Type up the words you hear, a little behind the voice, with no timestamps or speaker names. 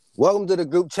Welcome to the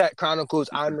Group Chat Chronicles.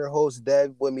 I'm your host,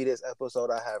 Dev. With me this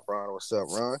episode, I have Ron. What's up,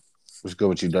 Ron? What's good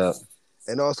with you, Doug?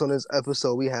 And also in this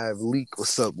episode, we have Leak.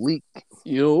 What's up, Leak?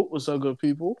 Yo, what's up, good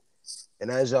people?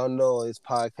 And as y'all know, in this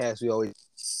podcast, we always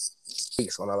speak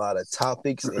on a lot of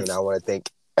topics, and I want to thank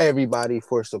everybody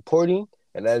for supporting.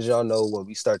 And as y'all know, when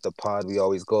we start the pod, we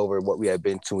always go over what we have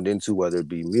been tuned into, whether it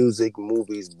be music,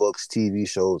 movies, books, TV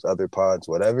shows, other pods,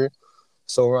 whatever.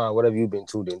 So, Ron, what have you been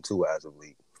tuned into as of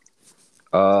late?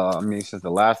 Since the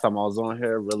last time I was on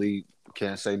here, really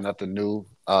can't say nothing new.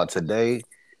 Today,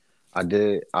 I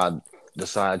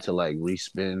decided to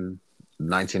respin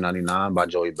 1999 by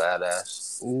Joey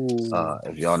Badass.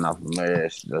 If y'all not familiar,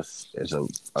 it's a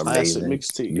amazing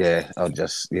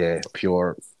mixtape.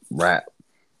 Pure rap,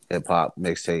 hip hop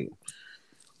mixtape.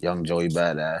 Young Joey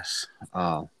Badass.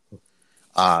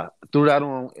 Threw that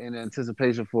on in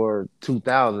anticipation for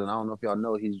 2000. I don't know if y'all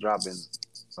know he's dropping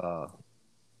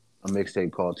a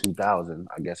mixtape called 2000.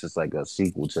 I guess it's like a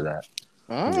sequel to that.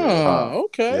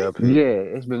 Okay. Yeah,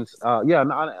 it's been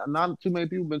not too many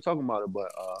people been talking about it,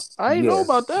 but I didn't know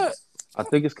about that. I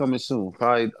think it's coming soon,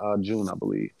 probably June, I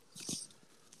believe.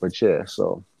 But yeah,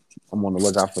 so I'm on the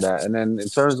lookout for that. And then in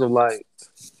terms of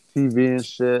TV and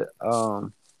shit,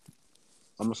 I'm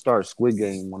gonna start Squid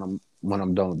Game when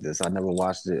I'm done with this. I never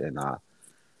watched it, and I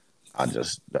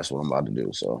just that's what I'm about to do.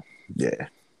 So yeah.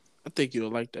 I think you'll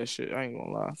like that shit. I ain't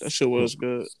gonna lie. That shit was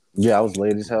good. Yeah, I was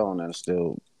late as hell, and then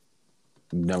still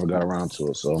never got around to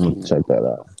it. So I'm gonna check that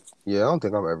out. Yeah, I don't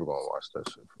think I'm ever gonna watch that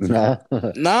shit.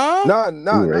 Nah, not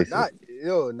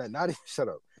even. Shut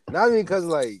up. Not even because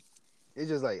it's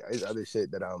just it's other shit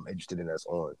that I'm interested in that's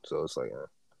on. So it's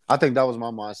I think that was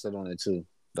my mindset on it too.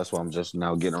 That's why I'm just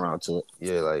now getting around to it.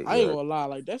 Yeah, I ain't gonna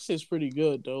lie. That shit's pretty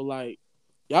good though.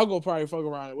 Y'all gonna probably fuck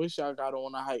around and wish y'all got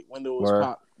on the hype when it was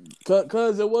pop.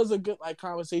 Cause it was a good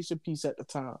conversation piece at the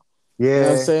time. Yeah. You know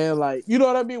what I'm saying? You know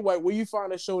what I mean? When you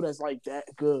find a show that's that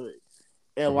good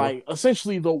and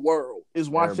essentially the world is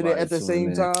watching it at the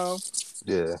same time.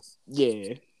 Yeah.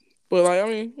 Yeah.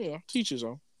 But teach his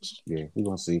own. Yeah, we're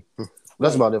gonna see.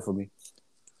 That's about it for me.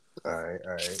 All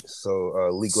right. So,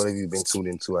 Leak, what have you been tuned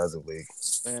into as of late?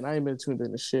 Man, I ain't been tuned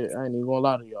into shit. I ain't even gonna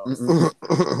lie to y'all.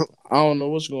 I don't know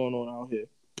what's going on out here.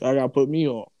 I gotta put me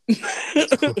on.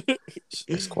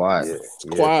 It's quiet. It's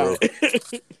quiet.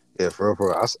 Yeah, for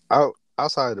real.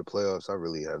 Outside of the playoffs, I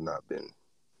really have not been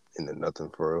into nothing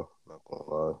for real. Not gonna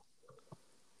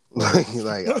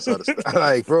lie. Outside of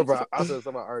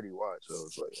something I already watched.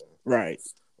 So it's right.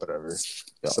 Whatever.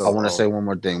 So, I want to say one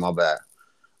more thing. My bad.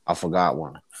 I forgot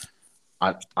one.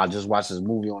 I just watched this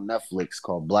movie on Netflix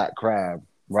called Black Crab.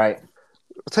 Right.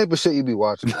 What type of shit you be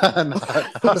watching? Black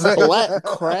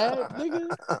Crab,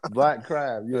 nigga? Black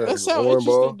Crab, yeah. That sounds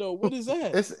interesting though. What is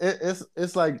that?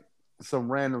 It's like some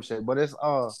random shit, but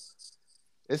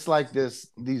it's like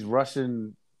these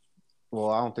Russian.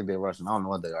 Well, I don't think they're Russian. I don't know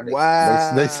what they are.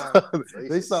 Wow. They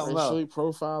something else.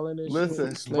 Profiling and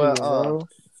listen, shit. But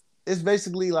it's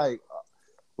basically like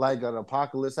an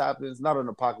apocalypse happens. Not an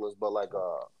apocalypse, but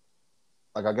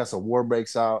I guess a war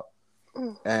breaks out.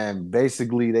 And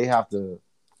basically, they have to.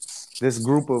 This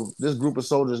group of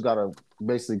soldiers got to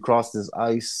basically cross this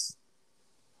ice,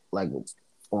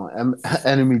 on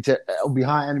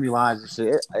behind enemy lines and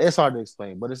shit. It's hard to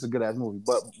explain, but it's a good ass movie.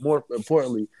 But more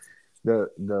importantly,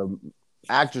 the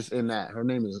actress in that, her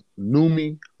name is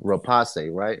Noomi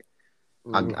Rapace, right?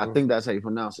 Mm-hmm. I think that's how you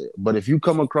pronounce it. But if you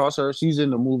come across her, she's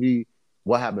in the movie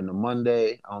What Happened to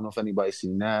Monday. I don't know if anybody's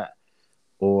seen that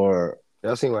or. Yeah,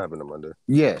 I've seen What Happened to Monday.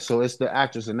 Yeah, so it's the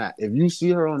actress in that. If you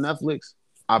see her on Netflix,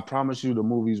 I promise you the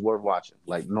movie's worth watching.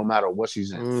 No matter what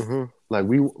she's in. Mm-hmm.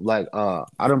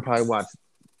 I done probably watched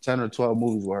 10 or 12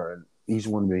 movies with her, and each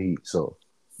one been heat. So,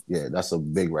 yeah, that's a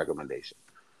big recommendation.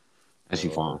 And she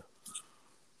fine.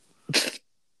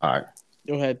 All right.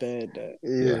 You had to add that.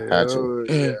 Yeah, had to.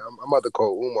 Yeah. I'm about to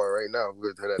call Umar right now.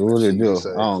 What did do?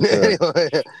 I don't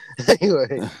care.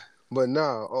 Anyway, but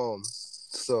now,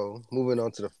 so moving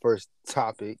on to the first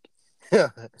topic. I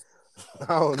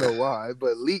don't know why,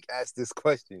 but Leak asked this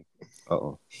question.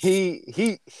 Uh-oh. He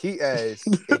asked,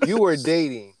 if you were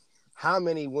dating, how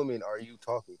many women are you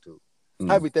talking to?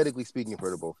 Hypothetically speaking,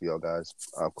 for the both of y'all guys,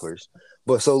 of course.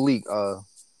 But so Leak,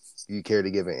 you care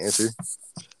to give an answer?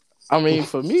 I mean,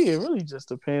 for me, it really just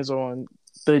depends on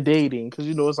the dating, because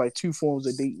it's two forms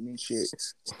of dating and shit.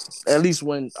 At least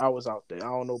when I was out there, I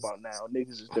don't know about now.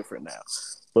 Niggas is different now.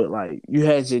 But you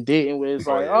had your dating where it's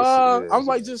I'm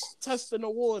just testing the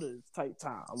waters type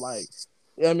time.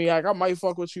 I might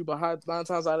fuck with you, but 9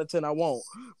 times out of 10 I won't.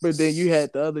 But then you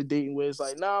had the other dating where it's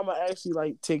I'm gonna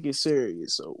actually take it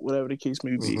serious. So whatever the case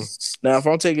may be. Mm-hmm. Now if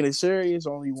I'm taking it serious,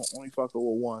 only fucking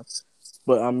with one.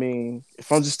 But I mean,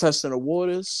 if I'm just testing the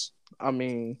waters, I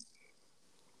mean,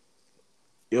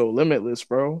 yo, limitless,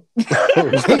 bro. He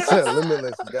said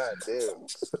limitless. Goddamn.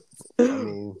 I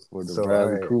mean, For the so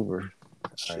Bradley Cooper.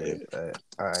 all right,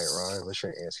 Ron. What's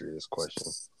your answer to this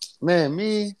question? Man,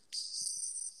 me,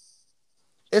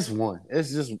 it's one.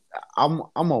 It's just I'm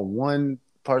a one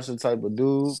person type of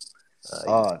dude.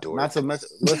 Not to mention,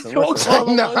 listen. Don't call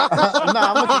him Nah, one.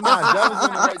 I'm gonna that was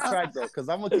on the right track though, because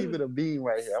I'm gonna keep it a bean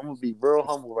right here. I'm gonna be real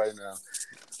humble right now.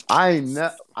 I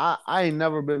ain't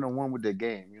never been the one with the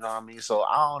game. You know what I mean? So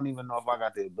I don't even know if I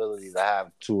got the ability to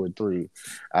have 2 or 3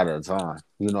 at a time.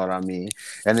 You know what I mean?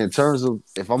 And in terms of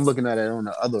if I'm looking at it on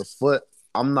the other foot,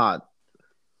 I'm not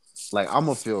like I'm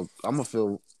gonna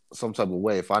feel some type of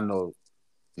way if I know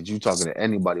that you talking to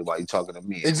anybody while you talking to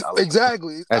me.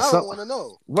 Exactly. I don't want to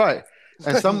know. Right.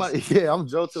 And somebody, I'm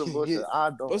Joe to the bullshit. I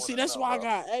don't. But see, that's why I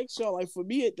got asked y'all. Like for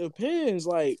me, it depends.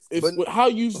 Like how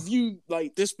you view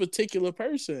like this particular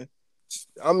person.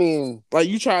 I mean, like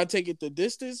you try to take it the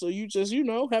distance, or you just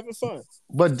having fun.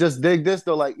 But just dig this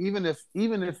though. Like even if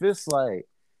it's like,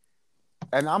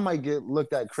 and I might get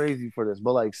looked at crazy for this,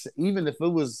 but like even if it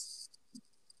was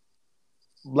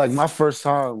like my first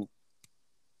time.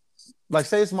 Like,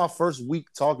 say it's my first week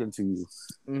talking to you.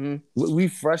 Mm-hmm. We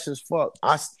fresh as fuck.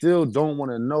 I still don't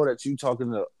want to know that you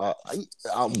talking to bro,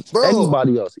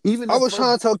 anybody else. Even I was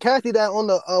trying to tell Kathy that on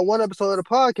the one episode of the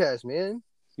podcast, man.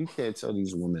 You can't tell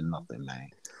these women nothing, man.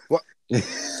 What?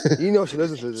 You know she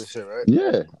listens to this shit, right?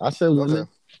 Yeah, I said women. Okay.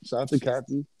 Shout out to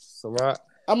Kathy. Sarat.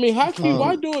 I mean,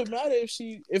 why do it matter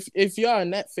if y'all in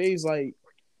that phase? Like,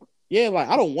 yeah, like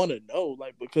I don't want to know,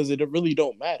 like because it really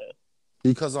don't matter.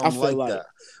 Because I'm like that.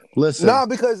 Listen. Nah,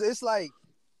 because it's like,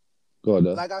 go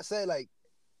ahead. Like I said, like,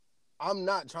 I'm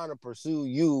not trying to pursue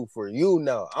you for you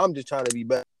now. I'm just trying to be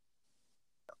better.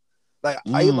 Like,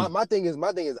 my thing is,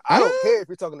 I don't care if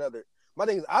you're talking to other. My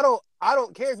thing is, I don't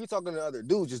care if you're talking to other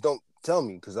dudes. Just don't tell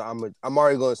me because I'm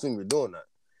already going to assume you're doing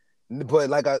that. But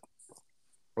like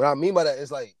what I mean by that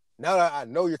is like now that I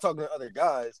know you're talking to other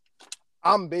guys,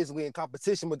 I'm basically in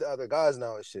competition with the other guys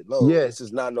now and shit. No, this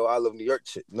is not no I Love New York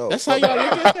shit. No, that's how y'all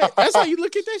look at that. That's how you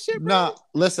look at that shit, bro. Nah,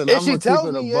 listen. If she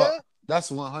tells me, yeah,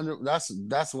 that's 100. That's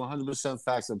 100%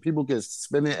 facts, and people can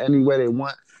spin it any way they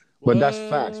want. But that's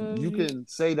facts. You can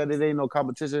say that it ain't no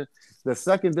competition. The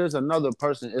second there's another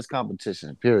person, it's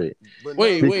competition. Period.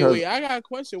 Wait. I got a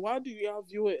question. Why do y'all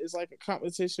view it as like a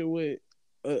competition with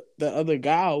the other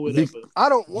guy or whatever? I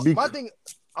don't. My thing.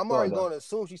 I'm already going to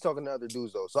assume she's talking to other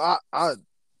dudes though.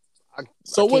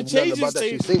 So what changes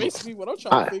things? Basically, what I'm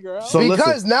trying to figure out. So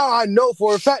because now I know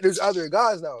for a fact there's other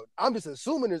guys now. I'm just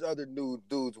assuming there's other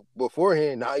dudes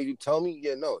beforehand. Now you tell me,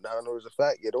 yeah, no. Now I know there's a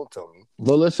fact. Yeah, don't tell me.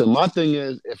 But listen, my thing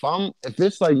is, if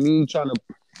it's like me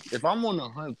if I'm on a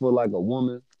hunt for like a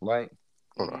woman, right?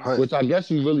 Which I guess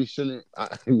you really shouldn't.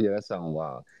 Yeah, that sounds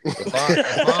wild. If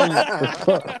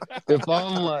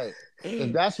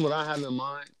that's what I have in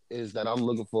mind, is that I'm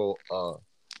looking for,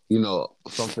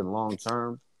 something long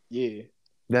term. Yeah.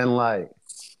 Then like,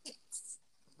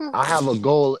 I have a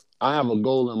goal. I have a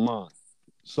goal in mind.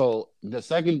 So the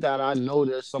second that I know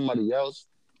there's somebody else,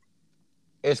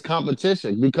 it's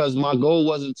competition because my goal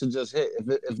wasn't to just hit.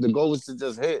 If the goal was to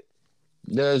just hit,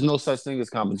 there's no such thing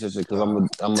as competition because I'm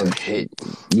a hit,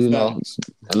 and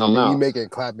I'm out. You making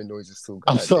clapping noises too.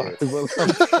 I'm sorry.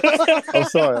 I'm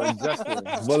sorry. I'm gesturing.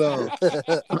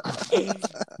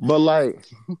 But like,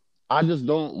 I just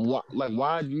don't like.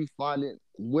 Why do you find it?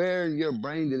 Where your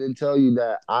brain didn't tell you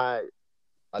that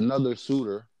another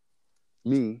suitor,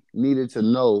 me, needed to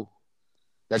know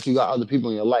that you got other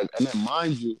people in your life, and then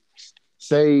mind you,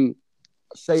 say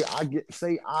I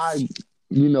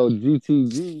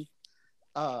GTG.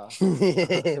 What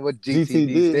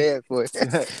GTD stand for?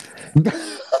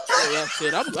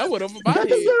 I went over my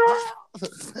head.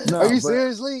 Are you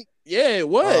seriously? Yeah,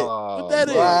 what that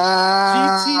is?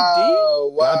 Wow.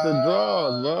 GTD? Got the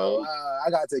draws, bro. I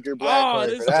gotta take your black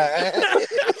card for that.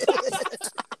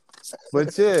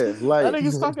 But yeah, like that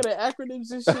nigga's talking to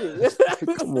acronyms and shit.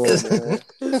 Come on, man.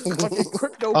 Fucking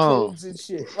crypto codes and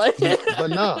shit. Like, but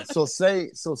nah. So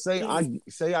say I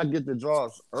get the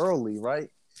draws early, right?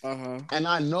 And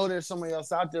I know there's somebody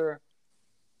else out there.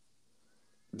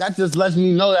 That just lets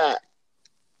me know that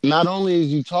not only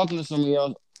is you talking to somebody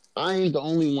else, I ain't the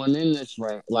only one in this,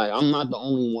 right? Like I'm not the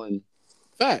only one.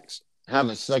 Facts.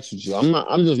 Having sex with you.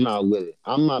 I'm just not with it.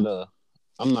 I'm not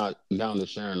down to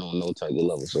sharing on no type of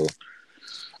level. So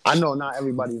I know not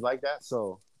everybody's like that.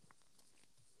 So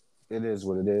it is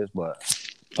what it is. But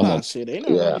shit, ain't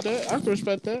nothing wrong with that. I can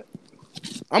respect that.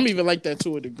 I'm even like that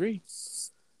to a degree.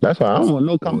 That's why I don't want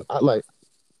no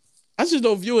I just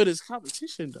don't view it as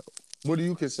competition though. What do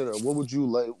you consider? What would you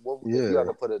like? What if you had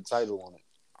to put a title on it?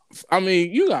 I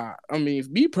mean,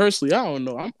 me personally, I don't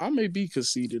know. I may be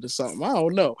conceited or something. I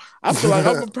don't know. I feel like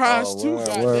I'm a prize too.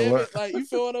 Goddamn it! Like, you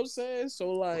feel what I'm saying?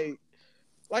 So like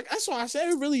that's why I say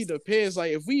it really depends.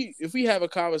 Like, if we have a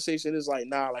conversation, it's like,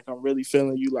 nah, like I'm really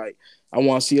feeling you. Like, I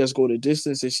want to see us go the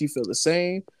distance, and she feel the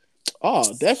same.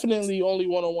 Oh, definitely only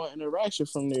one-on-one interaction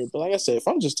from there. But like I said, if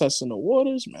I'm just testing the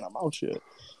waters, man, I'm out here.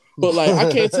 But like,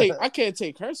 I can't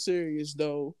take her serious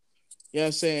though. You know what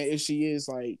I'm saying? If she is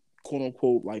like, quote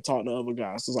unquote, like talking to other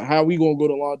guys. So it's like, how we gonna go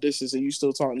to long distance and you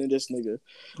still talking to this nigga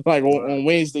like on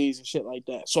Wednesdays and shit like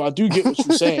that? So I do get what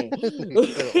you're saying. I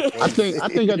think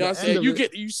at you know the what I'm saying?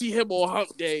 You see him on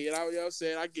hump day, and you know what I'm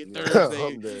saying? I get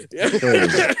Thursday.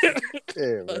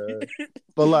 Yeah, man.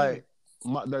 But like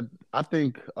I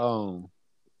think I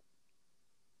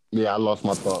lost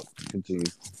my thought. Continue.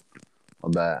 My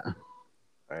bad.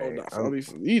 For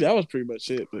me, that was pretty much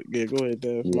it. But yeah, go ahead,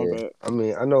 Dev. My bad. I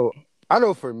mean, I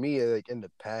know for me, like in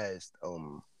the past, I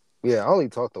only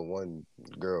talked to one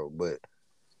girl, but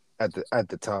at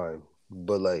the time,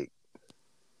 but like,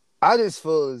 I just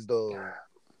feel as though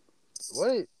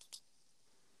what.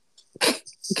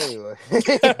 Anyway,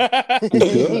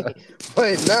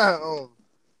 but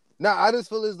I just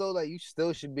feel as though like you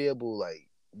still should be able, like,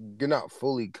 you're not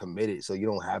fully committed, so you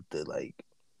don't have to like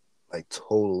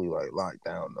totally like lock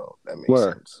down though. That makes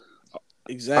sense.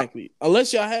 Exactly.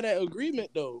 Unless y'all had that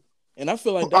agreement though. And I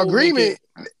feel like that agreement.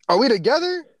 Are we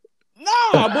together?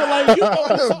 Nah, but like, you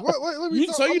know,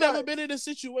 so you never been in a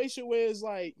situation where it's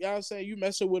like, y'all saying you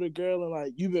messing with a girl and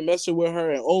like you've been messing with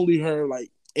her and only her, like,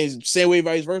 and same way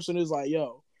vice versa, and it's like,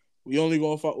 yo, we only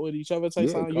gonna fuck with each other type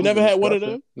time. You never had one of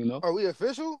them? You know? Are we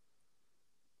official?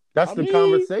 That's the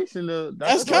conversation.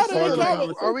 That's kind of the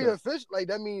conversation. Are we official? Like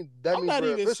that means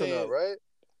we're official now, right?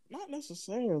 Not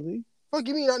necessarily. Fuck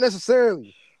you mean not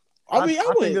necessarily? I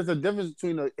think there's a difference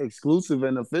between an exclusive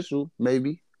and official,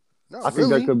 maybe. No, I think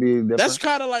that could be different. That's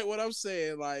kind of like what I'm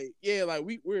saying. Like, yeah, like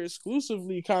we're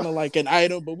exclusively kind of like an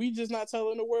item, but we just not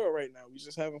telling the world right now. We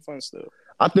just having fun still.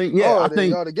 I think, I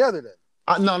think y'all together then.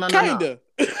 No. Kinda.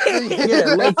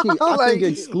 Yeah, low key. I think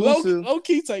exclusive. Low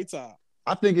key take time.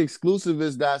 I think exclusive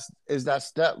is that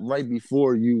step right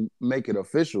before you make it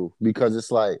official, because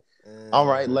it's like, all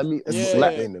right, peep this,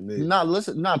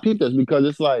 because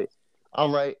it's like, all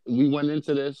right, we went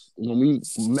into this when we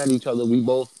met each other. We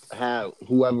both had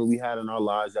whoever we had in our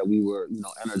lives that we were,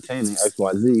 entertaining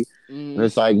XYZ, and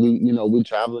it's like we're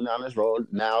traveling down this road.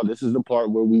 Now this is the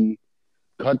part where we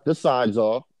cut the sides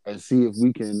off and see if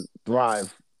we can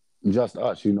thrive, just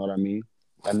us. You know what I mean?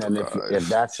 And then if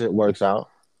that shit works out,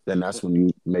 then that's when you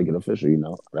make it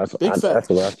official. That's what I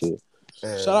feel.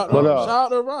 Shout out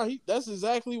to Ron. That's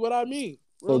exactly what I mean.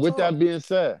 But with that being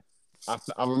said, I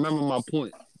remember my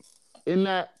point. In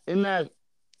that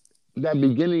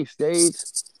beginning stage,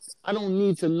 I don't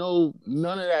need to know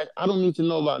none of that. I don't need to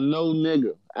know about no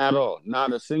nigga at all.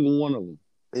 Not a single one of them.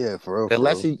 Yeah, for real.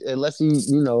 Unless he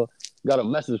got a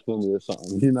message for me or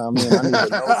something. You know what I mean? I need to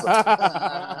know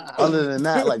something. Other than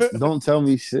that, like, don't tell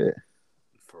me shit.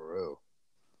 For real.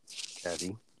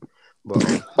 Kathy. But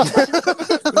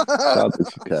shout out to you,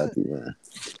 Kathy, man.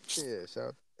 Yeah,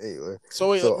 shout. Anyway.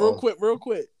 So real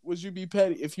quick. Would you be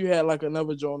petty if you had like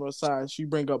another joint on the side? She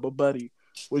bring up a buddy.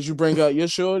 Would you bring up your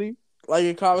shorty? Like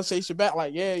a conversation back,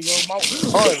 like, yeah, yo, my.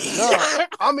 No.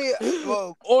 I mean,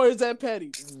 well, or is that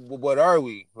petty? What are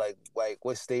we like?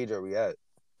 What stage are we at?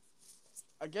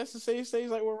 I guess the same stage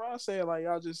like what Ron said. Like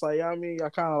y'all just like, I mean, y'all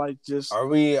kind of like just. Are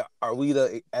we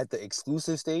at the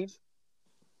exclusive stage?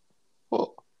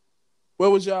 Well, where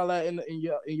was y'all at in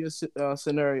your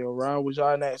scenario, Ron? Was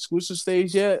y'all in that exclusive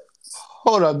stage yet?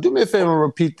 Hold up, do me a favor and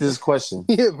repeat this question.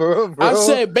 Yeah, bro. I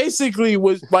said basically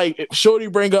was like shorty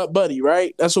bring up buddy,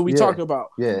 right? That's what we talking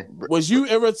about. Yeah. Was you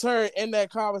in return in that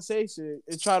conversation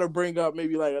and try to bring up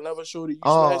maybe like another shorty?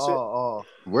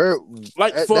 Where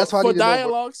like for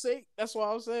dialogue's sake? That's what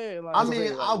I'm saying. Like, I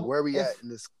mean, where we at in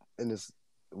this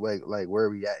like where are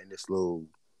we at in this little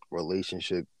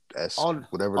relationship?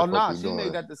 Whatever. She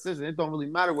made that decision. It don't really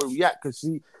matter where we at because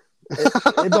she.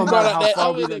 It don't matter how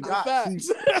far we got.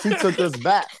 She took us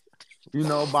back,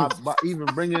 by even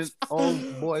bringing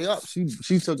old boy up. She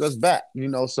took us back,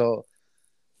 So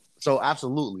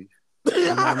absolutely, you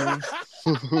know what I mean?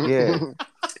 Yeah.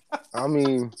 I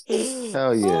mean,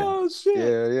 hell yeah. Oh shit.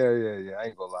 Yeah. I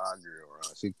ain't gonna lie, I agree around.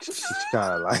 She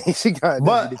kind of need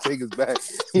to take us back.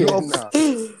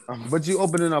 But you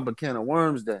opening up a can of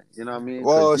worms, then you know what I mean?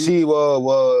 Well, she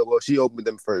opened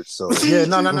them first, so yeah,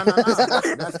 no.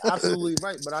 That's absolutely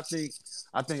right. But I think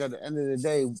at the end of the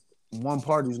day, one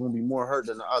party's gonna be more hurt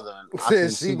than the other. And I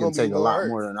Says think she she can gonna be take a more lot hurt.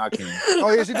 more than I can.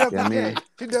 Oh yeah, she You know what definitely I mean? can.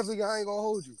 She definitely. I ain't gonna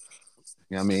hold you.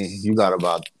 You know what I mean? You got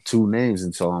about 2 names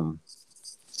until I'm,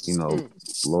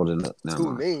 loading up. Never Two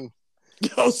mind. names.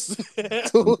 Yo,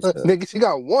 Two. Nigga, she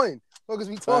got one. What is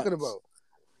we talking about?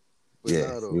 But Yeah,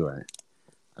 nah, though. you're right.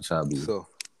 I try to be. So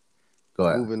Go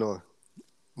ahead. moving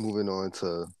on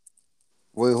to.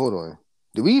 Wait, hold on.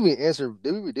 Did we even answer?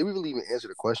 Did we really even answer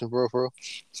the question, bro? For real?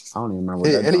 I don't even remember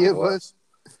what that Any joint of was. us?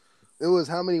 It was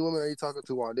how many women are you talking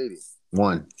to while dating?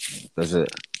 1. That's it.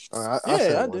 I Yeah,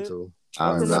 said I one did. too.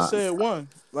 I I'm pretty much not. said one.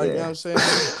 Like, you know what I'm saying?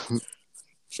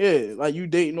 Yeah, like you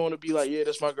dating on to be like, yeah,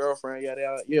 that's my girlfriend.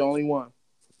 Yeah, only one.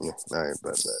 Yeah, all right,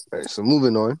 but all right. So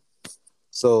moving on.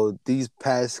 So this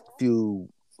past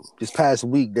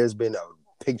week, there's been a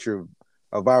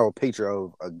viral picture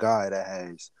of a guy that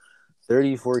has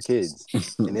 34 kids,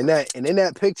 and in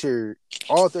that picture,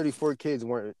 all 34 kids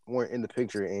weren't in the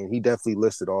picture, and he definitely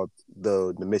listed all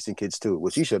the missing kids too,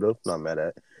 which he should have. Not mad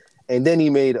at. And then he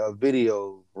made a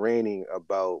video ranting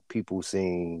about people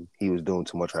saying he was doing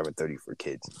too much having 34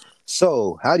 kids.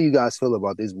 So, how do you guys feel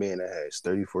about this man that has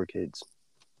 34 kids?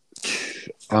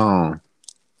 I'm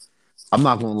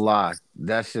not gonna lie.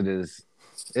 That shit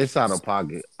it's out of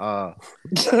pocket. I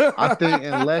think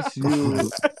unless you,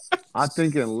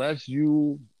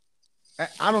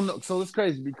 I don't know. So it's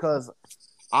crazy because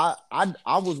I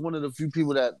was one of the few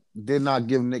people that did not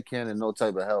give Nick Cannon no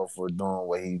type of hell for doing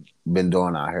what he been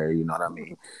doing out here. You know what I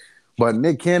mean? But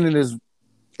Nick Cannon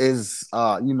is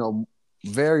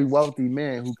very wealthy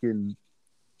man who can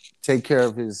take care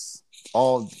of his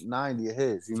all 90 of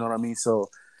his. You know what I mean? So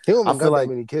He don't even I got feel that like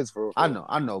many kids for. I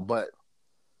know, but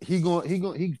he's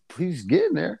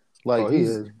getting there. Like He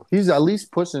is. he's at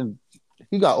least pushing.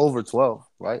 He got over 12,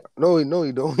 right? No,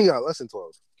 he don't. He got less than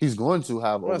 12. He's going to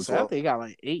have over I 12. think he got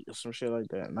like 8 or some shit like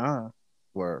that. Nah.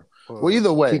 Where? Well,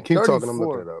 either way, keep talking. I'm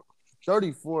looking it up.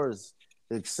 34 is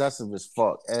excessive as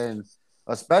fuck, and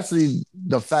especially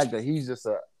the fact that he's just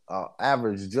a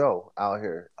average Joe out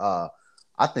here. I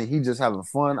think he's just having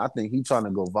fun. I think he's trying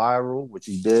to go viral, which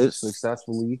he did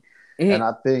successfully, and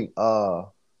I think I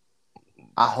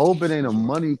hope it ain't a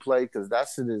money play because that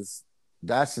shit is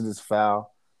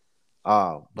foul.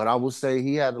 But I will say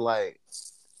he had like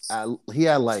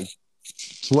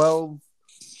 12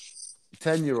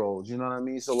 10-year-olds, you know what I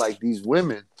mean? So like these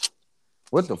women,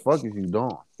 what the fuck is you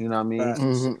doing? You know what I mean?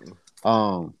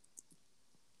 Mm-hmm.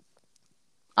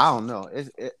 I don't know.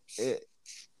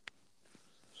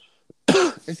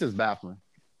 It's just baffling.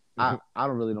 I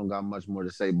don't got much more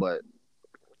to say, but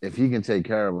if he can take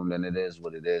care of them, then it is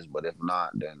what it is. But if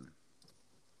not, then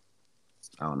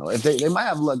I don't know. If they might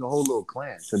have like a whole little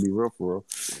clan, to be real for real.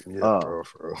 Yeah, for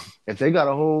real. If they got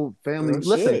a whole family,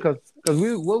 listen, because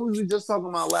what was we just talking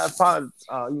about last pod?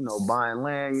 Buying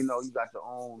land. You got your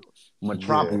own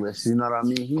metropolis. Yeah. You know what I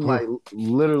mean? He might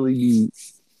literally be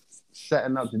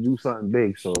setting up to do something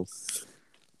big. So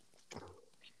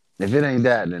if it ain't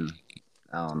that, then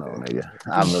I don't know, nigga.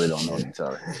 I really don't know each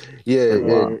other.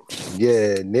 Yeah.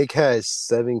 Nick has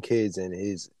 7 kids, and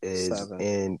he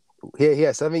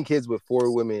has 7 kids with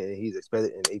 4 women, and he's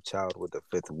expected an 8th child with a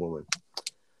 5th woman.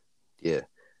 Yeah,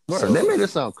 so, they made it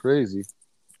sound crazy.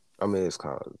 I mean, it's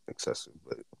kind of excessive,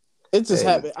 but it just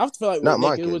happened. I feel like with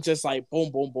Nick, it was just like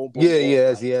boom, boom, boom, boom.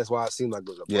 Yeah, that's why it seemed like it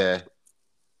was a bunch. Yeah.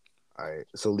 All right,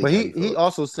 so but he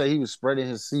also said he was spreading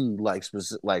his seed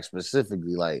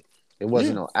specifically, like it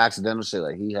wasn't no accidental shit.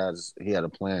 Like he had a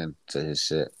plan to his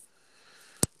shit.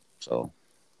 So.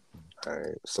 All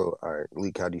right,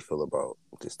 Leak, how do you feel about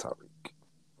this topic?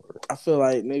 I feel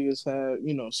like niggas have,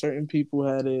 certain people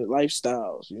had their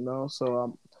lifestyles,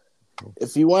 so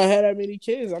if you want to have that many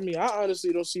kids, I mean, I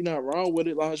honestly don't see nothing wrong with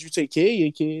it as long as you take care of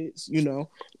your kids, Now,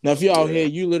 if you're out here,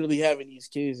 you literally having these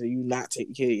kids and you not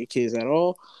taking care of your kids at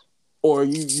all, or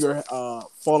you're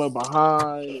falling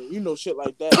behind, shit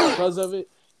like that because of it,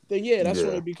 then that's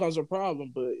when it becomes a problem.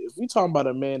 But if we talking about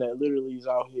a man that literally is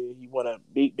out here, he want to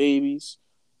make babies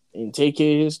and take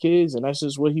care of his kids, and that's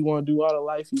just what he want to do out of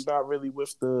life. He's not really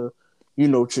with the,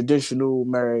 traditional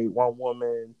married one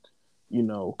woman,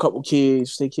 couple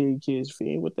kids, take care of your kids. If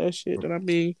he ain't with that shit, then I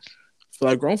mean, I feel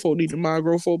like grown folk need to mind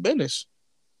grown folk business.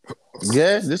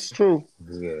 Yeah, this is true.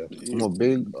 Yeah, I'm a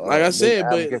big, like I said,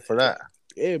 advocate for that.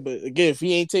 Yeah, but again, if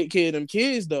he ain't take care of them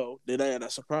kids though, then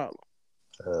that's a problem.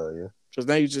 Yeah. Because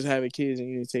now you just having kids and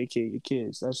you didn't take care of your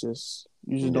kids. That's just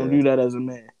don't do that as a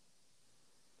man.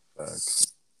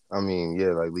 I mean,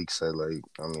 like Leak said, if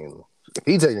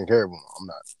he taking care of them, I'm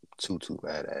not too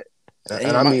mad at it.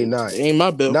 And I mean, not ain't my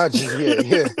bill. Not just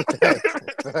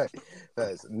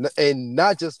and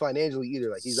not just financially either.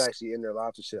 Like he's actually in their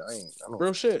lives and shit. I don't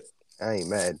real shit. I ain't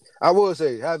mad. I will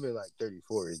say having like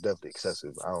 34 is definitely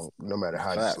excessive. I don't, no matter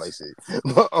how you Facts. slice it.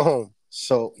 But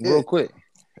So yeah. real quick,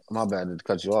 my bad to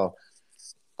cut you off.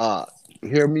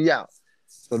 Hear me out.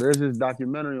 So there's this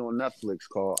documentary on Netflix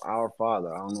called Our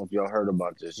Father. I don't know if y'all heard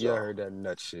about this. Yeah, I Y'all. heard that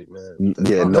nut shit, man.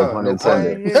 Yeah, no pun No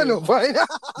intended. pun. No pun.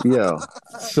 Yeah.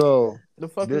 So The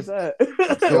fuck this is that?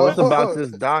 so it's about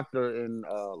this doctor in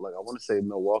like I want to say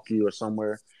Milwaukee or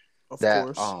somewhere Of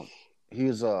that course.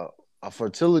 he's a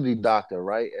fertility doctor,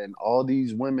 right? And all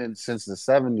these women since the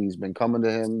 70s been coming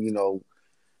to him,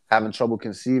 having trouble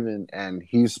conceiving, and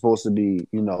he's supposed to be,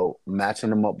 matching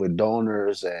them up with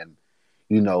donors and,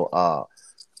 you know,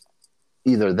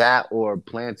 either that or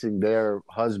planting their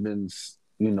husband's,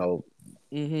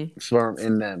 sperm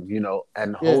in them,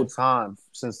 and the whole time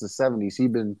since the 70s, he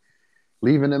been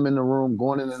leaving them in the room,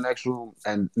 going in the next room,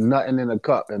 and nutting in a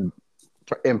cup and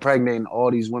impregnating all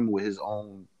these women with his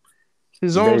own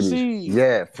babies. Seed.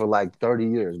 Yeah, for like 30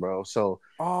 years, bro. So,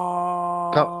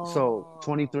 Oh. so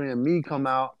 23andMe come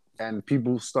out, and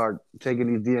people start taking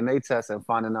these DNA tests and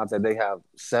finding out that they have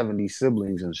 70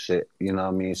 siblings and shit. You know what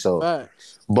I mean? So,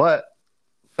 Facts. but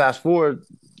fast forward,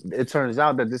 it turns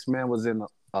out that this man was in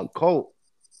a cult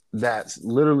that's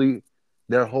literally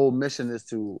their whole mission is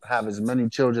to have as many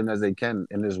children as they can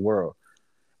in this world.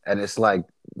 And it's like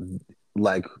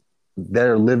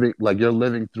they're living, like you're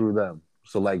living through them.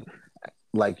 So like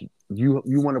you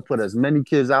want to put as many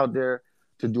kids out there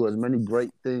to do as many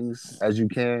great things as you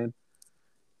can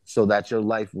so that your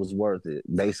life was worth it.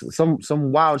 Basically,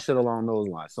 some wild shit along those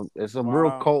lines. It's some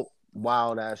real cult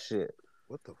wild ass shit.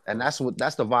 What the fuck? And that's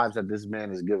the vibes that this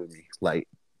man is giving me. Like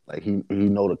he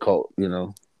know the cult,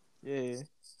 Yeah,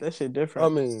 that shit different. I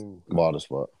mean, wild as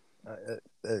fuck.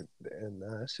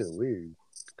 That shit weird.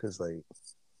 Cause like,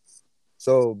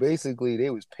 so basically they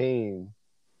was paying,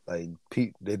 like,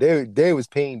 they was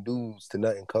paying dudes to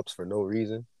nut in cups for no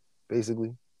reason,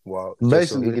 basically. Wow,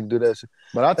 basically, so he can do that shit.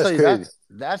 But I'll tell you crazy.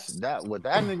 that's what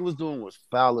that nigga was doing was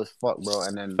foul as fuck, bro.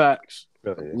 And then Facts.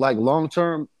 Like long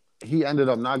term, he ended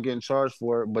up not getting charged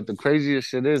for it. But the craziest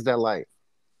shit is that like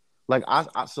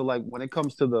I so like when it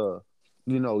comes to the,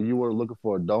 you were looking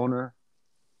for a donor.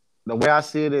 The way I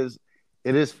see it is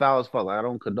foul as fuck. Like I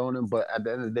don't condone it, but at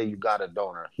the end of the day, you got a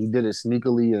donor. He did it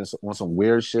sneakily and on some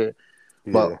weird shit.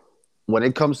 Yeah. But when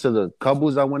it comes to the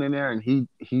couples that went in there, and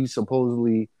he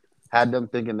supposedly had them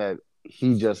thinking that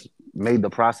he just made the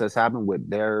process happen with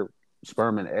their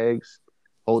sperm and eggs.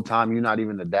 Whole time you're not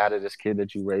even the dad of this kid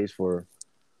that you raised for,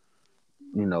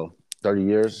 30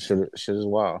 years. Shit is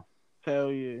wild.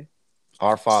 Hell yeah.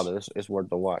 Our Father, it's worth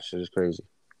the watch. Shit is crazy.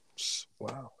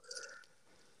 Wow.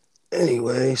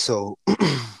 Anyway, so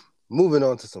moving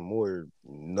on to some more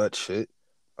nut shit.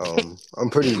 I'm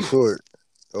pretty sure.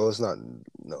 Oh, it's not.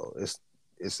 No,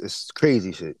 it's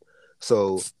crazy shit.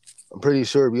 So I'm pretty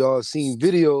sure we all seen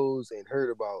videos and heard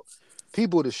about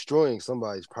people destroying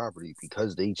somebody's property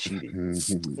because they cheated.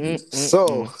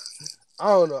 So I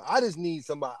don't know. I just need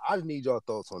y'all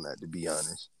thoughts on that, to be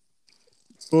honest.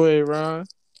 Go ahead, Ron.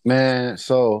 Man,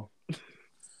 so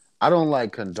I don't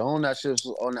like condone that shit.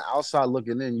 So on the outside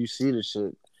looking in, you see the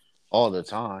shit all the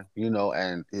time,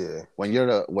 and when you're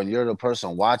the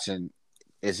person watching,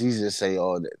 it's easy to say,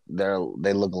 oh,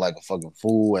 they look like a fucking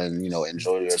fool and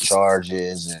enjoy your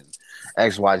charges and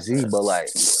XYZ, but like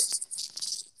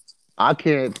I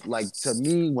can't, like, to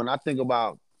me, when I think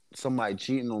about somebody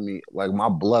cheating on me, like my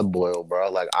blood boil,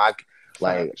 bro. Like I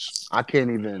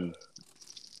can't even,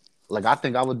 like, I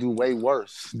think I would do way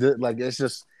worse. Like it's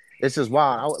just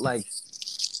wild.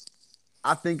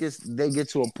 I think they get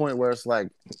to a point where it's like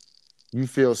you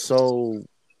feel so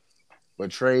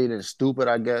betrayed and stupid,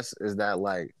 I guess, is that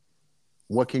like,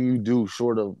 what can you do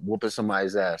short of whooping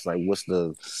somebody's ass? Like, what's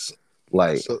the,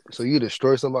 like? So you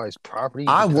destroy somebody's property?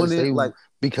 I wouldn't, like,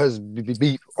 because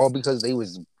they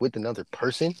was with another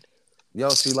person. Yo,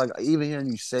 see, like, even hearing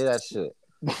you say that shit,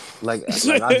 like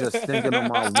I just thinking of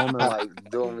my woman like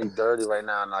doing me dirty right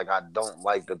now, and like I don't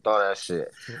like the thought of that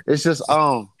shit. It's just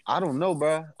I don't know,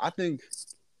 bro. I think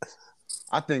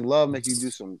love make you do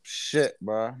some shit,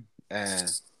 bro,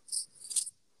 and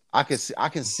I can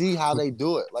see how they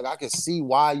do it. Like I can see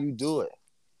why you do it.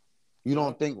 You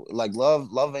don't think like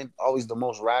love ain't always the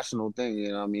most rational thing, you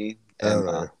know what I mean?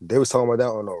 And they was talking about that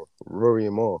on Rory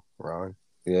and Maul, Ron.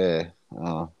 Yeah.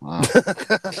 Yeah.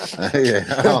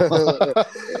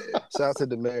 Shout out to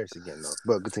the marriage again, though.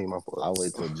 But continue, my fault. I'll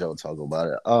wait till Joe talk about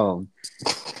it.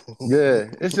 Yeah,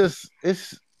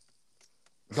 it's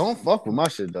don't fuck with my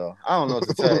shit though. I don't know what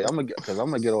to tell you. I'm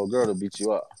gonna get old girl to beat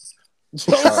you up.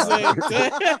 Don't say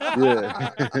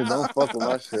that. Yeah, don't fuck with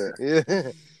my shit.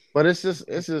 Yeah. But it's just,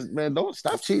 man. Don't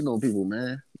stop cheating on people,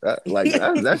 man.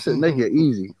 That should make it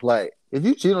easy. Like, if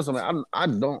you cheat on somebody,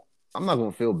 I'm not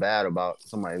gonna feel bad about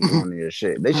somebody ruining your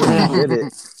shit. They shouldn't have did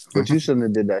it, but you shouldn't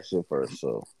have did that shit first.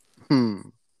 So, I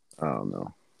don't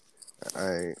know. All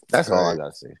right, That's all I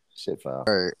gotta say. Shit foul.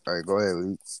 All right, go ahead,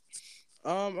 Lee.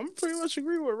 I'm pretty much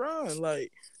agree with Ron.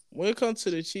 Like, when it comes to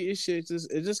the cheating shit, it's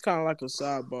just kind of like a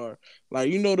sidebar.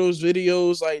 Like, you know those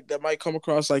videos like that might come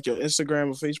across like your Instagram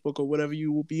or Facebook or whatever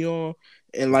you will be on,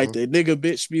 and like the nigga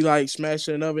bitch be like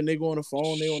smashing another nigga on the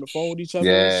phone. They on the phone with each other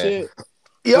and shit.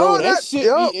 Yo, bro, that shit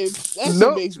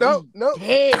makes me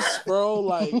pissed, bro.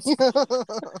 Like,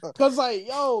 cause like,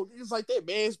 yo, it's like that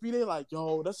man's be there, like,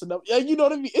 yo, that's enough. Yeah, you know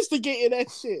what I mean? Instigating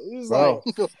that shit. It's bro.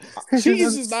 Like, cheating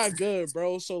is not good,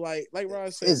 bro. So like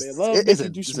Ron said, man, love make you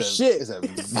do some shit. It's a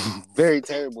very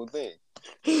terrible thing.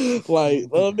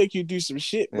 Like, love make you do some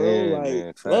shit, bro.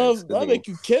 Man, love make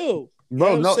you kill,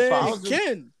 bro. You know what I'm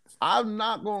saying? I'm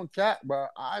not gonna cap, bro.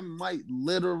 I might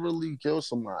literally kill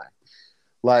somebody.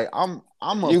 Like, I'm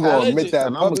you gonna admit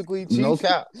that publicly? No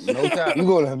cap. You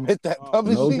gonna admit that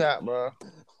publicly? No cap, bro.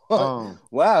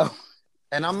 Wow.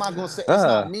 And I'm not gonna say it's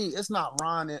not me. It's not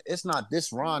Ron. It's not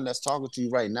this Ron that's talking to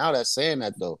you right now that's saying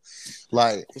that though.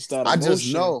 Like, I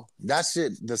just know that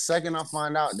shit. The second I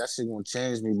find out, that shit gonna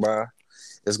change me, bro.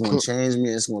 It's gonna change me.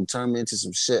 It's gonna turn me into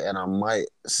some shit, and I might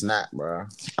snap, bro.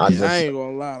 I ain't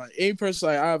gonna lie. Like, any person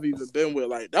like I've even been with,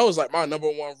 like, that was like my number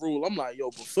one rule. I'm like, yo,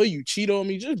 before you cheat on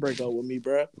me, just break up with me,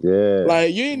 bro. Yeah.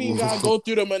 Like, you ain't even gotta go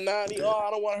through the monotony. Oh,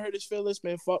 I don't want to hurt his feelings,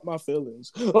 man. Fuck my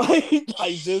feelings. Like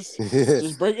just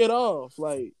break it off.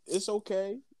 Like, it's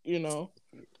okay, you know.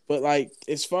 But like,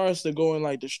 as far as to go and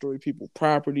like destroy people's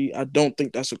property, I don't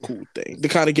think that's a cool thing. To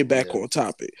kind of get back on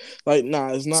topic, like,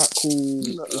 nah, it's not cool.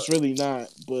 It's really not.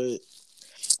 But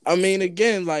I mean,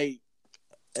 again, like,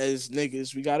 as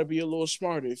niggas, we gotta be a little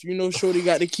smarter. If you know shorty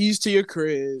got the keys to your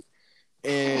crib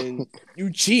and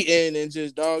you cheating and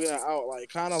just dogging her out, like,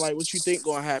 kind of like what you think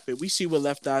gonna happen. We see what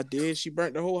Left Eye did. She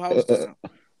burnt the whole house down.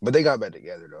 But they got back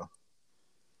together though.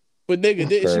 But nigga,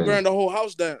 didn't she burn the whole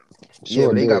house down? Sure,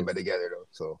 yeah, they got back together though.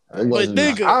 So, but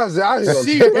nigga,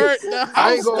 she burnt the house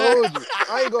I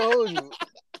ain't gonna hold you.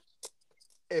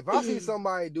 If I see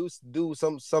somebody do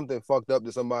something fucked up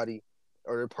to somebody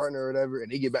or their partner or whatever,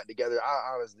 and they get back together,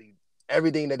 I honestly,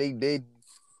 everything that they did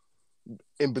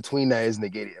in between that is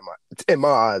negated in my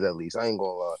eyes, at least. I ain't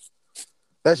gonna lie.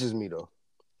 That's just me though.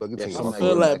 But I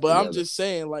feel like, but I'm just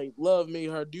saying, like, love made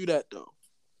her do that though.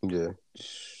 Yeah.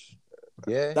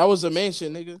 Yeah, that was a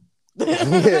mansion, nigga.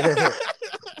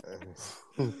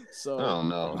 So I don't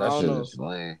know. That shit is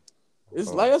lame.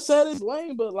 It's like I said, it's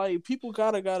lame, but like, people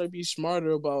gotta be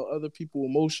smarter about other people's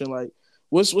emotion. Like,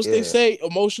 what's they say?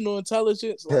 Emotional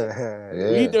intelligence. Like,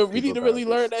 we need to really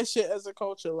learn that shit as a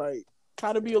culture. Like,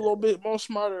 kind of be a little bit more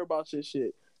smarter about your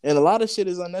shit. And a lot of shit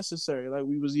is unnecessary. Like,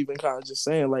 we was even kind of just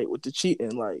saying, like, with the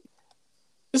cheating, like,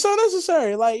 it's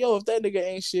unnecessary. Like, yo, if that nigga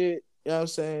ain't shit, you know what I'm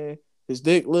saying? His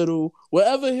dick little,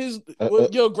 whatever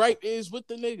what your gripe is with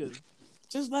the nigga,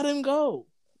 just let him go.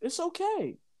 It's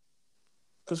okay.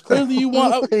 Cause clearly you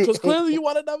want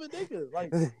another nigga,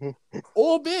 like,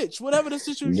 or bitch, whatever the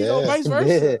situation, vice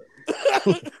versa.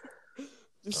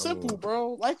 It's simple,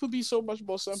 bro. Life would be so much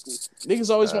more simple. Niggas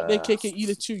always want their cake and eat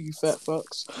it too, you fat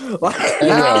fucks. Like,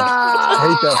 I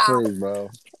hate that phrase, bro.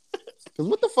 Cause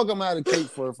what the fuck am I out of cake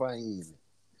for if I ain't eating?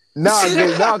 Cause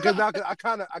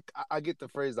I get the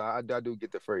phrase. I do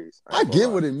get the phrase. I get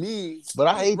what it means, but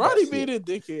I hate Roddy that being a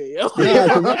dickhead. Yo.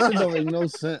 Yeah, that shit don't make no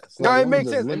sense. No, like, it makes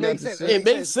sense. It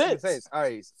makes sense. All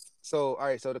right. So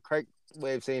the correct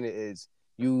way of saying it is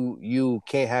you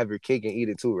can't have your cake and eat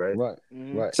it too, right? Right.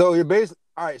 Right. So you're basically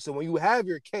all right. So when you have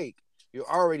your cake, you're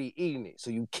already eating it.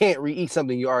 So you can't re-eat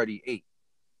something you already ate.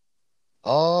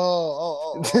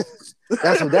 Oh.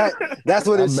 That's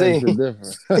what it's saying.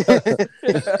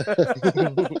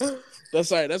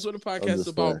 That's right. That's what the podcast is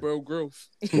about, bro. Growth.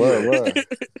 Word.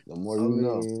 The more you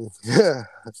know. Yeah.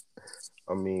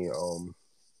 I mean,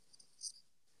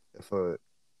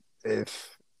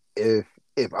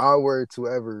 if I were to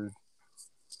ever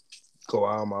go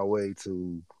out of my way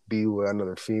to be with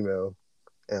another female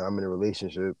and I'm in a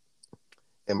relationship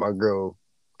and my girl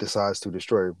decides to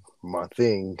destroy my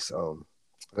things, I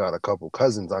got a couple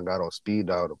cousins I got on speed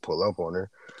dial to pull up on her.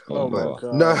 Oh my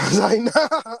God. No, I was like,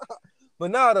 nah.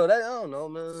 But nah, though, that I don't know,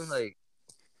 man. Like,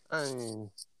 I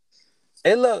mean,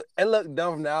 it looked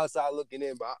dumb from the outside looking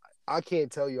in, but I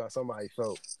can't tell you how somebody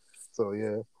felt. So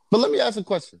yeah. But let me ask a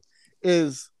question: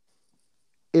 Is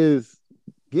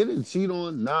getting cheated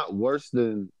on not worse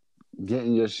than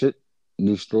getting your shit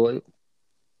destroyed?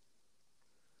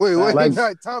 Wait. Like,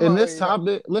 in this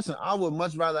topic, listen, I would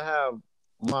much rather have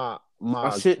My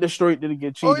shit destroyed didn't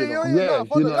get Oh cheated on. yeah, nah,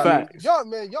 fuck you know that. what I mean?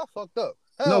 Facts. Y'all fucked up.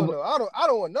 Hell no, I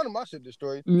don't want none of my shit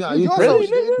destroyed. Nah, You Really,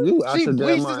 shit. nigga? You out She your damn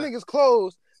bleached this mind. nigga's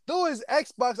clothes, threw his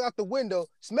Xbox out the window,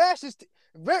 smashed his,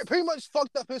 pretty much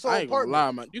fucked up his whole I ain't gonna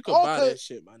apartment. lie, man. You could All buy cause- that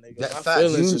shit, my nigga. That My facts.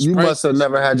 feelings is You must have priceless,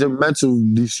 never had nigga. your mental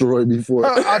destroyed before.